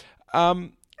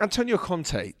 Antonio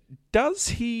Conte, does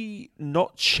he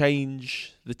not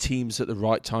change the teams at the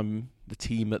right time, the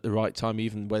team at the right time,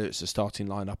 even whether it's a starting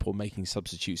lineup or making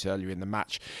substitutes earlier in the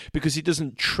match, because he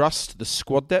doesn't trust the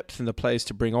squad depth and the players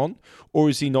to bring on, or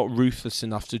is he not ruthless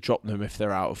enough to drop them if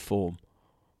they're out of form?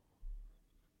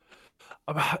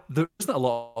 There isn't a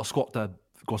lot of squad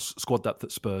depth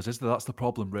at Spurs, is there? That's the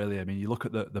problem, really. I mean, you look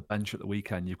at the bench at the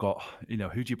weekend, you've got,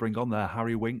 who do you bring on there?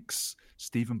 Harry Winks,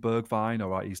 Steven Bergwijn, all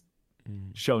right, he's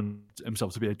shown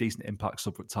himself to be a decent impact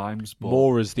sub at times. But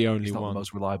Moore is the only he's not one. the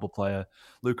most reliable player.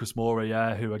 Lucas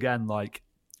Moura, who again,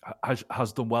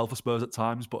 has done well for Spurs at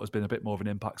times, but has been a bit more of an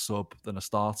impact sub than a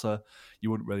starter.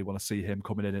 You wouldn't really want to see him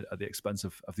coming in at the expense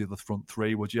of the other front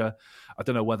three, would you? I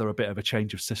don't know whether a bit of a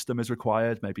change of system is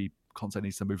required. Maybe Conte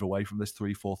needs to move away from this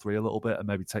 3-4-3 a little bit and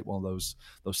maybe take one of those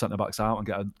centre-backs out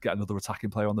and get another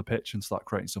attacking player on the pitch and start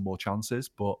creating some more chances.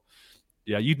 But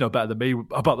yeah, you'd know better than me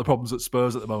about the problems at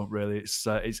Spurs at the moment, really. It's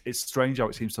strange how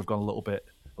it seems to have gone a little bit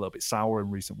sour in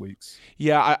recent weeks.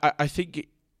 Yeah, I think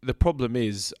the problem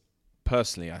is,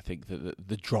 personally, I think that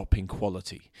the drop in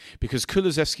quality, because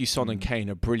Kulusevski, Son and Kane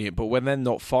are brilliant, but when they're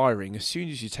not firing, as soon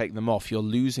as you take them off, you're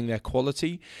losing their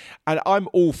quality. And I'm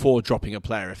all for dropping a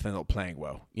player if they're not playing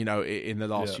well. In the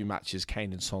last few matches,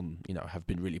 Kane and Son, have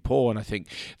been really poor, and I think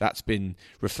that's been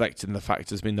reflected in the fact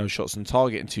there's been no shots on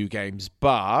target in 2 games.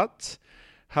 But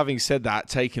having said that,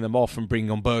 taking them off and bringing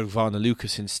on Bergwijn and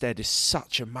Lucas instead is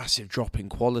such a massive drop in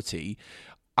quality.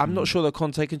 I'm not sure that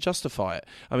Conte can justify it.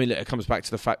 I mean, it comes back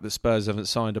to the fact that Spurs haven't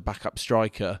signed a backup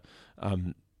striker,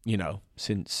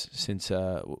 since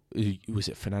was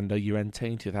it Fernando Llorente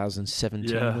in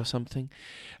 2017 or something?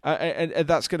 And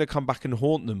that's going to come back and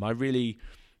haunt them.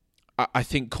 I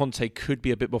think Conte could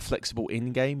be a bit more flexible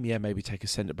in-game. Yeah, maybe take a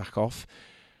centre-back off.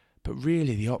 But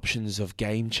really, the options of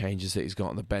game changers that he's got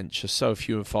on the bench are so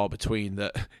few and far between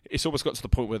that it's almost got to the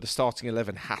point where the starting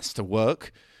 11 has to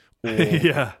work. Or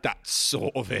that's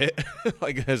sort of it.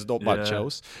 There's not much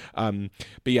else. But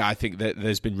yeah, I think that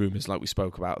there's been rumours, like we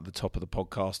spoke about at the top of the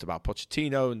podcast, about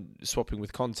Pochettino and swapping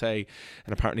with Conte,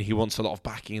 and apparently he wants a lot of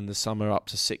backing in the summer, up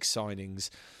to 6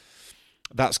 signings.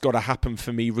 That's got to happen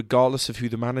for me, regardless of who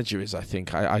the manager is, I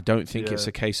think. I don't think it's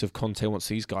a case of Conte wants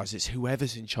these guys. It's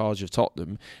whoever's in charge of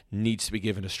Tottenham needs to be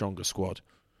given a stronger squad.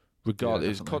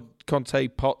 Regardless, Conte,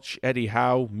 Poch, Eddie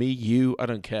Howe, me, you, I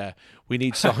don't care. We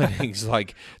need signings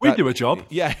like we do a job.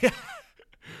 Yeah,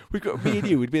 we've got me and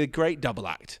you. Would be a great double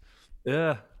act.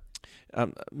 Yeah,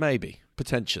 maybe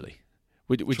potentially.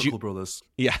 Would Chuckle you, Brothers?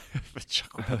 Yeah,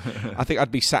 I think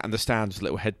I'd be sat in the stands with a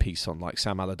little headpiece on like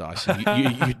Sam Allardyce,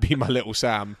 and you'd be my little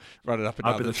Sam running up and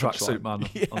down. I'd be the tracksuit man.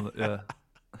 Yeah.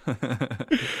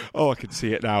 Oh, I can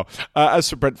see it now. As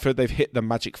for Brentford, they've hit the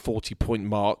magic 40-point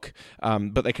mark,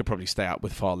 but they could probably stay out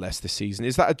with far less this season.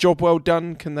 Is that a job well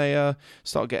done? Can they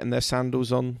start getting their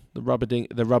sandals on, the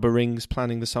rubber rings,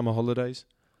 planning the summer holidays?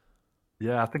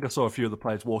 Yeah, I think I saw a few of the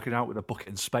players walking out with a bucket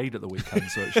and spade at the weekend,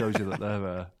 so it shows you that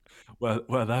they're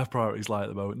where their priorities lie at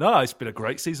the moment. No, it's been a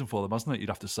great season for them, hasn't it? You'd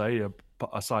have to say,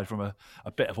 aside from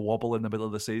a bit of a wobble in the middle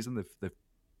of the season, they've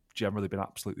generally been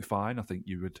absolutely fine. I think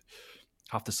you would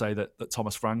have to say that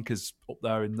Thomas Frank is up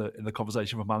there in the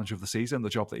conversation for manager of the season. The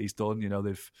job that he's done,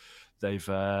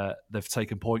 they've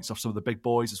taken points off some of the big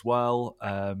boys as well.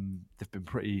 They've been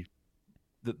pretty.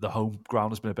 The home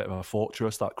ground has been a bit of a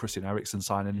fortress. That Christian Eriksen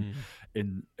signing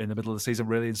in the middle of the season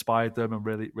really inspired them and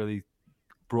really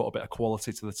brought a bit of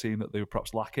quality to the team that they were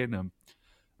perhaps lacking. And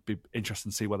it'd be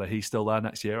interesting to see whether he's still there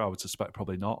next year. I would suspect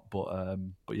probably not.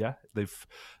 But yeah,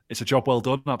 it's a job well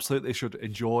done. Absolutely, they should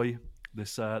enjoy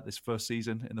this first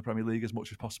season in the Premier League as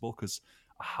much as possible, because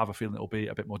I have a feeling it'll be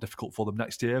a bit more difficult for them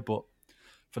next year. But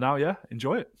for now, yeah,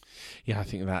 enjoy it. Yeah, I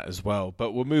think that as well.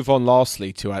 But we'll move on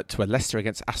lastly to a Leicester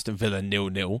against Aston Villa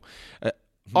 0-0.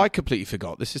 I completely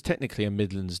forgot this is technically a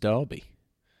Midlands derby.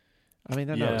 I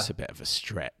mean, I know it's a bit of a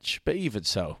stretch, but even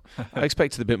so, I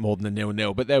expected a bit more than a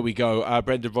 0-0. But there we go.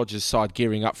 Brendan Rodgers' side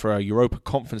gearing up for a Europa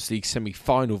Conference League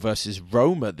semi-final versus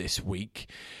Roma this week.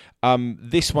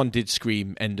 This one did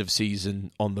scream end of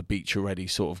season on the beach already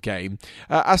sort of game.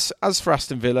 As for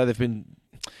Aston Villa, they've been...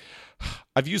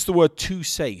 I've used the word too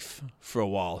safe for a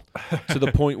while, to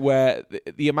the point where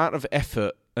the amount of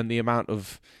effort and the amount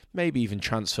of maybe even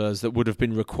transfers that would have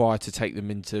been required to take them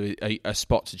into a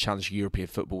spot to challenge European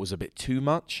football was a bit too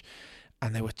much.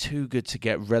 And they were too good to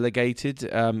get relegated,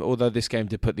 although this game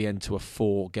did put the end to a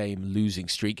 4-game losing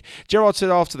streak. Gerrard said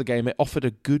after the game it offered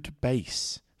a good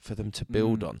base for them to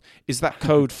build on. Is that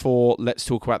code for let's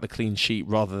talk about the clean sheet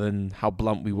rather than how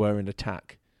blunt we were in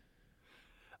attack?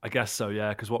 I guess so, yeah.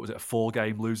 Because what was it, a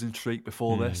 4-game losing streak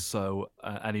before this? So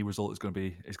any result is going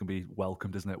to be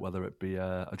welcomed, isn't it? Whether it be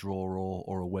a draw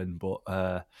or a win.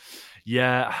 But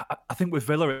yeah, I think with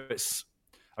Villa,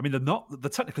 I mean, they're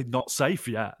technically not safe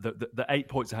yet. They're 8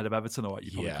 points ahead of Everton. Or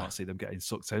you probably can't see them getting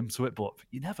sucked into it, but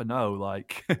you never know.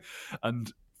 Like,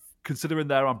 and considering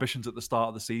their ambitions at the start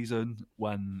of the season,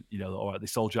 when all right, they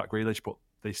sold Jack Grealish, but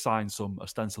they signed some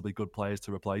ostensibly good players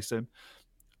to replace him.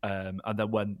 And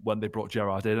then when they brought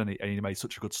Gerrard in and he made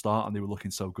such a good start and they were looking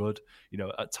so good,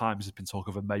 at times there's been talk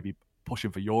of them maybe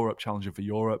pushing for Europe, challenging for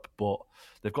Europe, but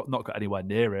they've not got anywhere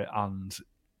near it. And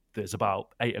there's about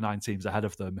 8 or 9 teams ahead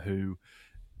of them who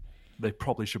they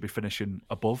probably should be finishing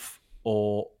above,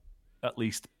 or at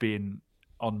least being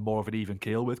on more of an even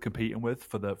keel with, competing with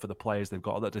for the players they've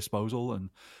got at their disposal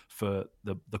and for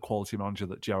the quality manager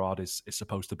that Gerrard is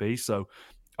supposed to be. So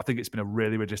I think it's been a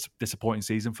really, really disappointing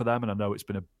season for them, and I know it's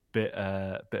been a bit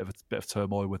of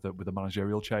turmoil with the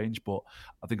managerial change, but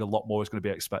I think a lot more is going to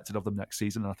be expected of them next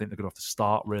season, and I think they're going to have to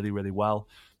start really, really well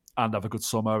and have a good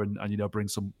summer, and bring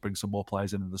some more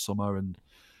players in the summer, and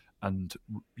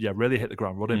really hit the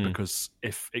ground running, because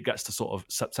if it gets to sort of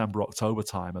September, October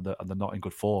time and they're not in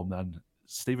good form, then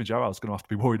Steven Gerrard's going to have to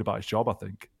be worried about his job, I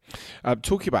think.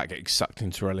 Talking about getting sucked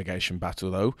into a relegation battle,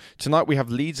 though, tonight we have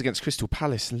Leeds against Crystal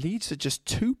Palace. Leeds are just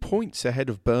 2 points ahead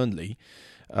of Burnley,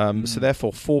 so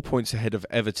therefore 4 points ahead of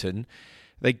Everton.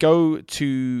 They go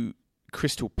to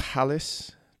Crystal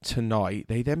Palace tonight.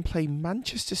 They then play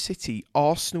Manchester City,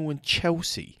 Arsenal and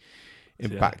Chelsea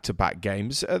in back-to-back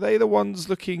games. Are they the ones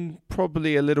looking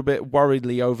probably a little bit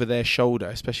worriedly over their shoulder,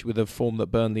 especially with the form that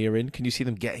Burnley are in? Can you see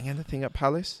them getting anything at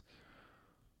Palace?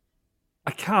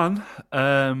 I can.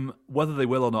 Whether they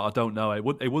will or not, I don't know. It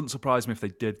wouldn't surprise me if they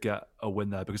did get a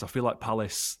win there, because I feel like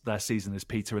Palace, their season is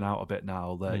petering out a bit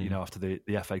now. After the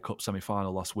FA Cup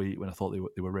semi-final last week, when I thought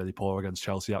they were really poor against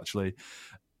Chelsea, actually,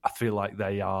 I feel like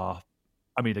they are.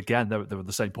 I mean, again, they're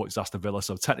the same point as Aston Villa,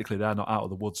 so technically they're not out of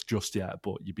the woods just yet,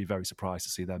 but you'd be very surprised to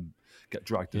see them get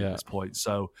dragged at this point.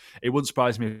 So it wouldn't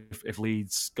surprise me if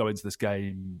Leeds go into this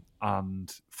game and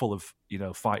full of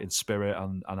fighting spirit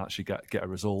and actually get a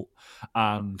result.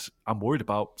 And I'm worried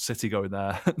about City going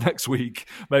there next week.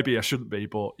 Maybe I shouldn't be,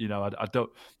 but I don't.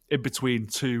 In between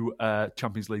 2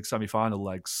 Champions League semi-final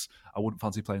legs, I wouldn't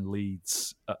fancy playing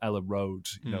Leeds at Ellen Road.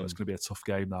 It's going to be a tough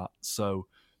game, that. So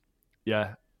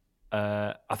yeah.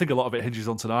 I think a lot of it hinges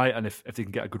on tonight, and if they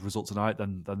can get a good result tonight,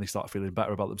 then they start feeling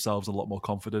better about themselves, a lot more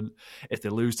confident. If they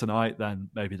lose tonight, then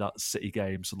maybe that City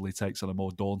game suddenly takes on a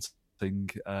more daunting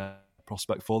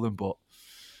prospect for them. But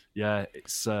yeah,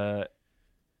 it's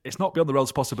not beyond the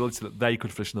realms of possibility that they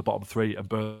could finish in the bottom 3 and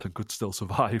Burton could still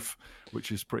survive, which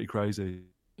is pretty crazy.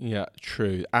 Yeah,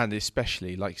 true. And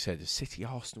especially, like you said, City,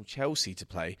 Arsenal, Chelsea to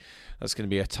play. That's going to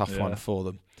be a tough one for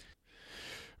them.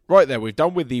 Right there, we've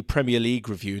done with the Premier League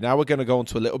review. Now we're going to go on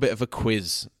to a little bit of a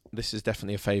quiz. This is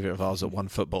definitely a favourite of ours at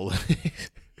OneFootball.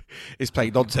 It's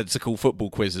playing nonsensical football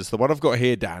quizzes. The one I've got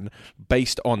here, Dan,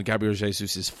 based on Gabriel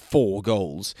Jesus' 4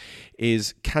 goals,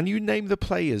 is can you name the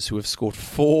players who have scored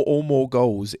 4 or more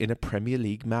goals in a Premier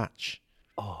League match?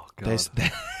 Oh, God.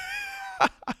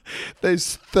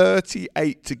 There's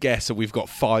 38 to guess, and we've got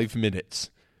 5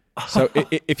 minutes. So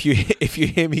if you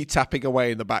hear me tapping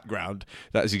away in the background,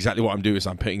 that is exactly what I'm doing. Is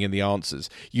I'm putting in the answers.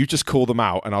 You just call them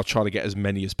out, and I'll try to get as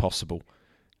many as possible.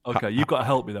 Okay, you've got to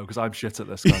help me though, because I'm shit at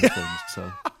this kind of thing.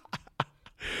 So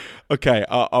okay,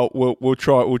 we'll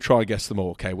try and guess them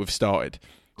all. Okay, we've started.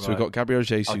 So we've got Gabriel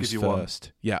Jesus first.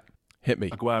 One. Yeah, hit me.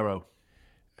 Aguero.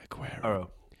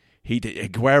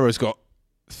 Aguero's got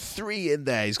 3 in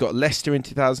there. He's got Leicester in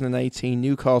 2018,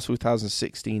 Newcastle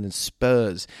 2016, and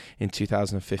Spurs in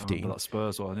 2015. I remember that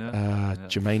Spurs one, yeah.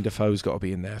 Jermaine Defoe's got to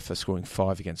be in there for scoring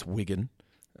 5 against Wigan.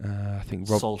 I think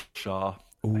Solskjaer.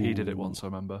 He did it once, I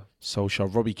remember.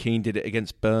 Solskjaer. Robbie Keane did it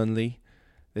against Burnley.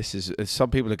 This is some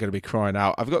people are going to be crying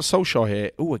out. I've got Solskjaer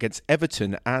here. Against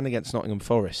Everton and against Nottingham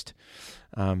Forest.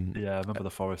 I remember the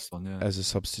Forest one, as a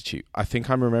substitute. I think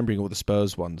I'm remembering all the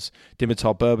Spurs ones.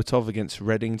 Dimitar Berbatov against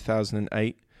Reading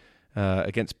 2008,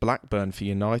 against Blackburn for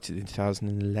United in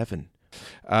 2011.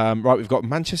 Right, we've got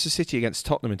Manchester City against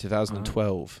Tottenham in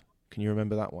 2012. Can you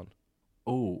remember that one?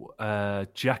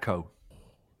 Jacko.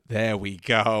 There we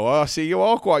go. Oh, see, you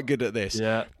are quite good at this.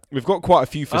 Yeah, we've got quite a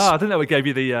few. I didn't know we gave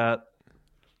you the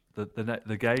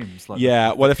games.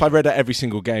 Well, if I read out every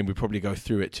single game, we'd probably go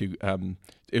through it too.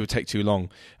 It would take too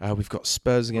long. We've got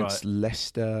Spurs against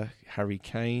Leicester, Harry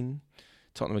Kane.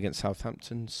 Tottenham against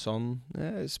Southampton, Son.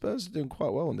 Yeah, Spurs are doing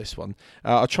quite well on this one.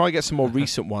 I'll try and get some more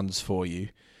recent ones for you.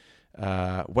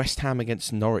 West Ham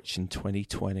against Norwich in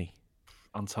 2020.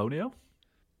 Antonio?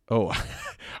 Oh,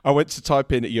 I went to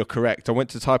type in, you're correct, I went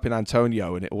to type in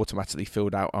Antonio and it automatically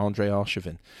filled out Andre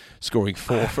Arshavin, scoring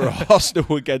 4 for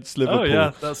Arsenal against Liverpool. Oh,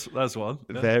 yeah, that's one.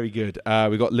 Yeah. Very good.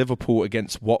 We got Liverpool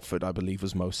against Watford, I believe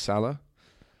was Mo Salah.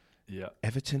 Yeah.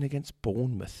 Everton against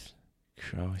Bournemouth.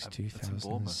 Christ,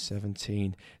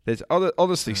 2017. There's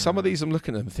honestly, some of these I'm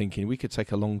looking at them thinking we could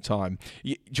take a long time.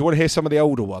 Do you want to hear some of the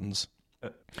older ones?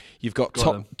 You've got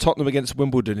Tottenham against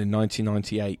Wimbledon in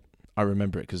 1998. I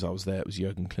remember it because I was there. It was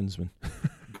Jurgen Klinsmann.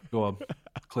 Go on.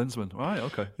 Klinsmann. Right,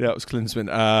 okay. Yeah, it was Klinsmann.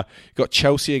 You've got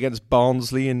Chelsea against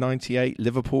Barnsley in 98.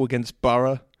 Liverpool against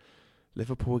Borough.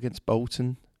 Liverpool against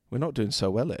Bolton. We're not doing so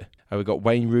well here. We've got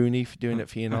Wayne Rooney for doing it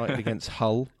for United against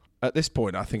Hull. At this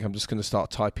point, I think I'm just going to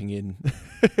start typing in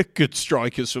good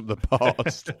strikers from the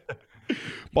past.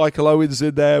 Michael Owen's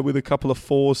in there with a couple of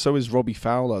 4s. So is Robbie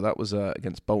Fowler. That was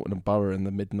against Bolton and Borough in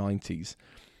the mid-90s.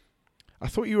 I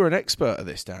thought you were an expert at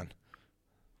this, Dan.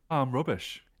 I'm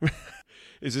rubbish.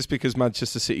 Is this because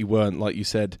Manchester City weren't, like you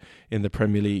said, in the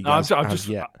Premier League? No, I've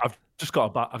just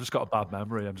got a bad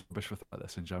memory. I'm rubbish with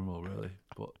this in general, really.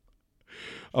 But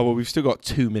we've still got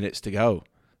 2 minutes to go.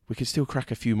 We could still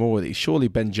crack a few more of these. Surely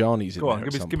Benjani's in there.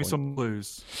 Give me some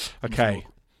clues. Okay.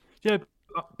 Yeah,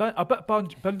 I bet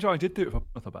Benjani did do it for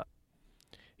Plymouth, I bet.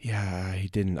 Yeah, he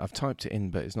didn't. I've typed it in,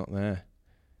 but it's not there.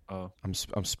 Oh.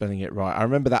 I'm spelling it right. I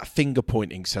remember that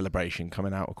finger-pointing celebration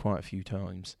coming out quite a few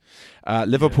times.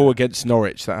 Liverpool against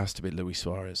Norwich. That has to be Luis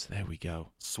Suarez. There we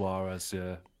go. Suarez,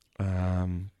 yeah.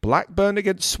 Blackburn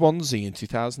against Swansea in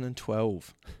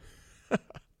 2012.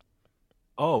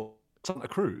 Oh, Santa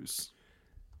Cruz.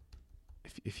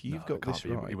 If you've got this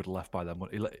right. He would have left by then.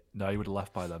 No, he would have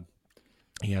left by then.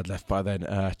 He had left by then.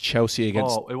 Chelsea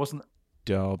against it wasn't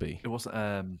Derby. It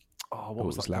wasn't... what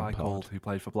was that Lampard guy called who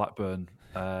played for Blackburn?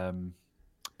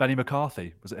 Benny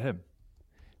McCarthy. Was it him?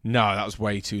 No, that was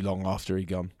way too long after he'd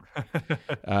gone.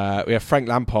 We have Frank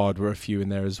Lampard were a few in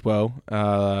there as well.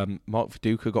 Mark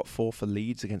Viduka got 4 for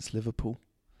Leeds against Liverpool.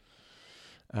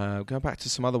 Going back to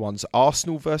some other ones.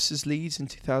 Arsenal versus Leeds in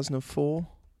 2004.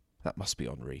 That must be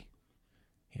Henry.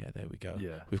 Yeah, there we go.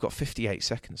 Yeah. We've got 58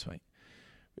 seconds, mate.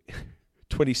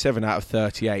 27 out of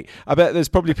 38. I bet there's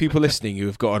probably people listening who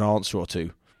have got an answer or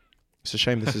two. It's a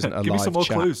shame this isn't a live chat. Give me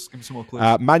some more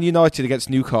clues. Man United against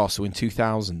Newcastle in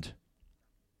 2000.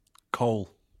 Cole.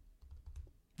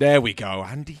 There we go.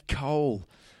 Andy Cole.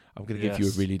 I'm going to give you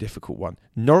a really difficult one.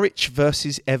 Norwich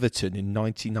versus Everton in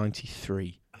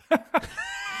 1993.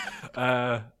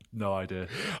 No idea.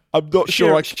 I'm not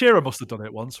sure. Shearer must have done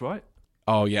it once, right?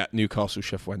 Oh, yeah. Newcastle,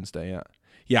 Sheffield Wednesday, yeah.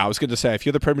 Yeah, I was going to say, if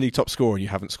you're the Premier League top scorer and you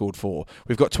haven't scored 4,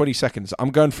 we've got 20 seconds. I'm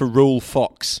going for Rule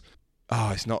Fox. Oh,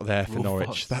 it's not there for Norwich.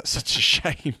 Fox. That's such a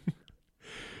shame.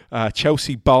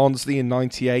 Chelsea, Barnsley in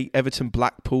 98. Everton,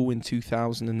 Blackpool in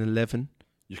 2011.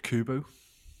 Yakubu.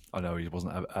 I know he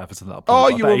wasn't Everton at that point. Oh,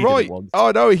 you were right.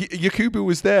 Oh, no, Yakubu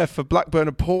was there for Blackburn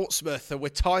and Portsmouth. And we're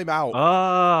time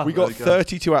out. We got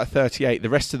 32 out of 38. The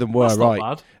rest of them were right.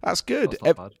 Not bad. That's good. That's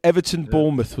not bad. Everton,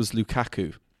 Bournemouth was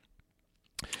Lukaku.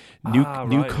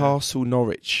 Newcastle,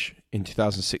 Norwich in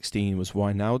 2016 was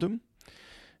Wijnaldum.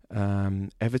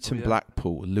 Everton,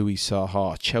 Blackpool, Louis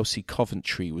Saha. Chelsea,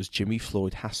 Coventry was Jimmy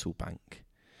Floyd Hasselbank.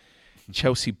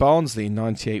 Chelsea, Barnsley in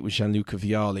 98 was Gianluca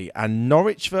Vialli. And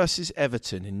Norwich versus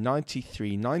Everton in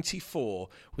 93-94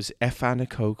 was Efan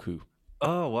Ekoku.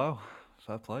 Oh, wow.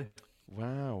 Fair play.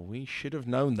 Wow, we should have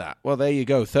known that. Well, there you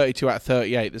go. 32 out of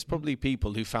 38. There's probably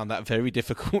people who found that very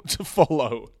difficult to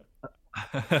follow.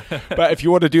 But if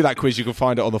you want to do that quiz, you can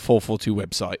find it on the 442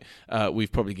 website.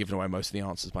 We've probably given away most of the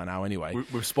answers by now anyway.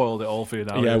 We've spoiled it all for you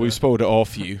now. Yeah, we've spoiled it all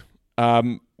for you.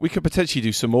 We could potentially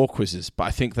do some more quizzes, but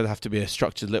I think they'd have to be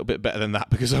structured a little bit better than that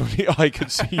because only I can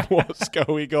see what's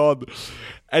going on.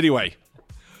 Anyway,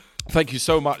 thank you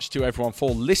so much to everyone for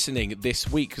listening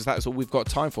this week because that's all we've got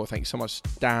time for. Thank you so much,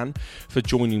 Dan, for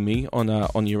joining me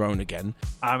on your own again.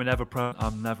 I'm never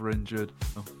I'm never injured.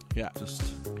 No, yeah,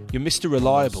 you're Mr.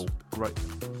 Reliable. Great,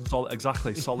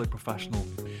 solid professional.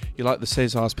 You're like the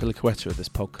Cesar's Piliqueta of this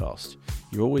podcast.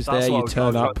 You're always there. You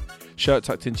turn up, shirt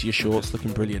tucked into your shorts,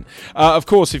 looking brilliant. Of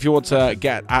course, if you want to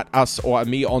get at us or at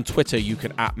me on Twitter, you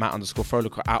can at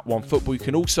Matt_Frohlich or at OneFootball. You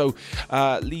can also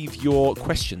leave your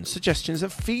questions, suggestions,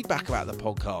 and feedback about the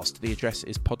podcast. The address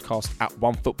is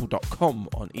podcast@onefootball.com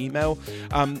on email.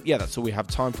 That's all we have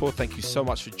time for. Thank you so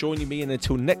much for joining me, and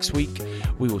until next week,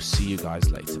 we will see you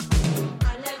guys later.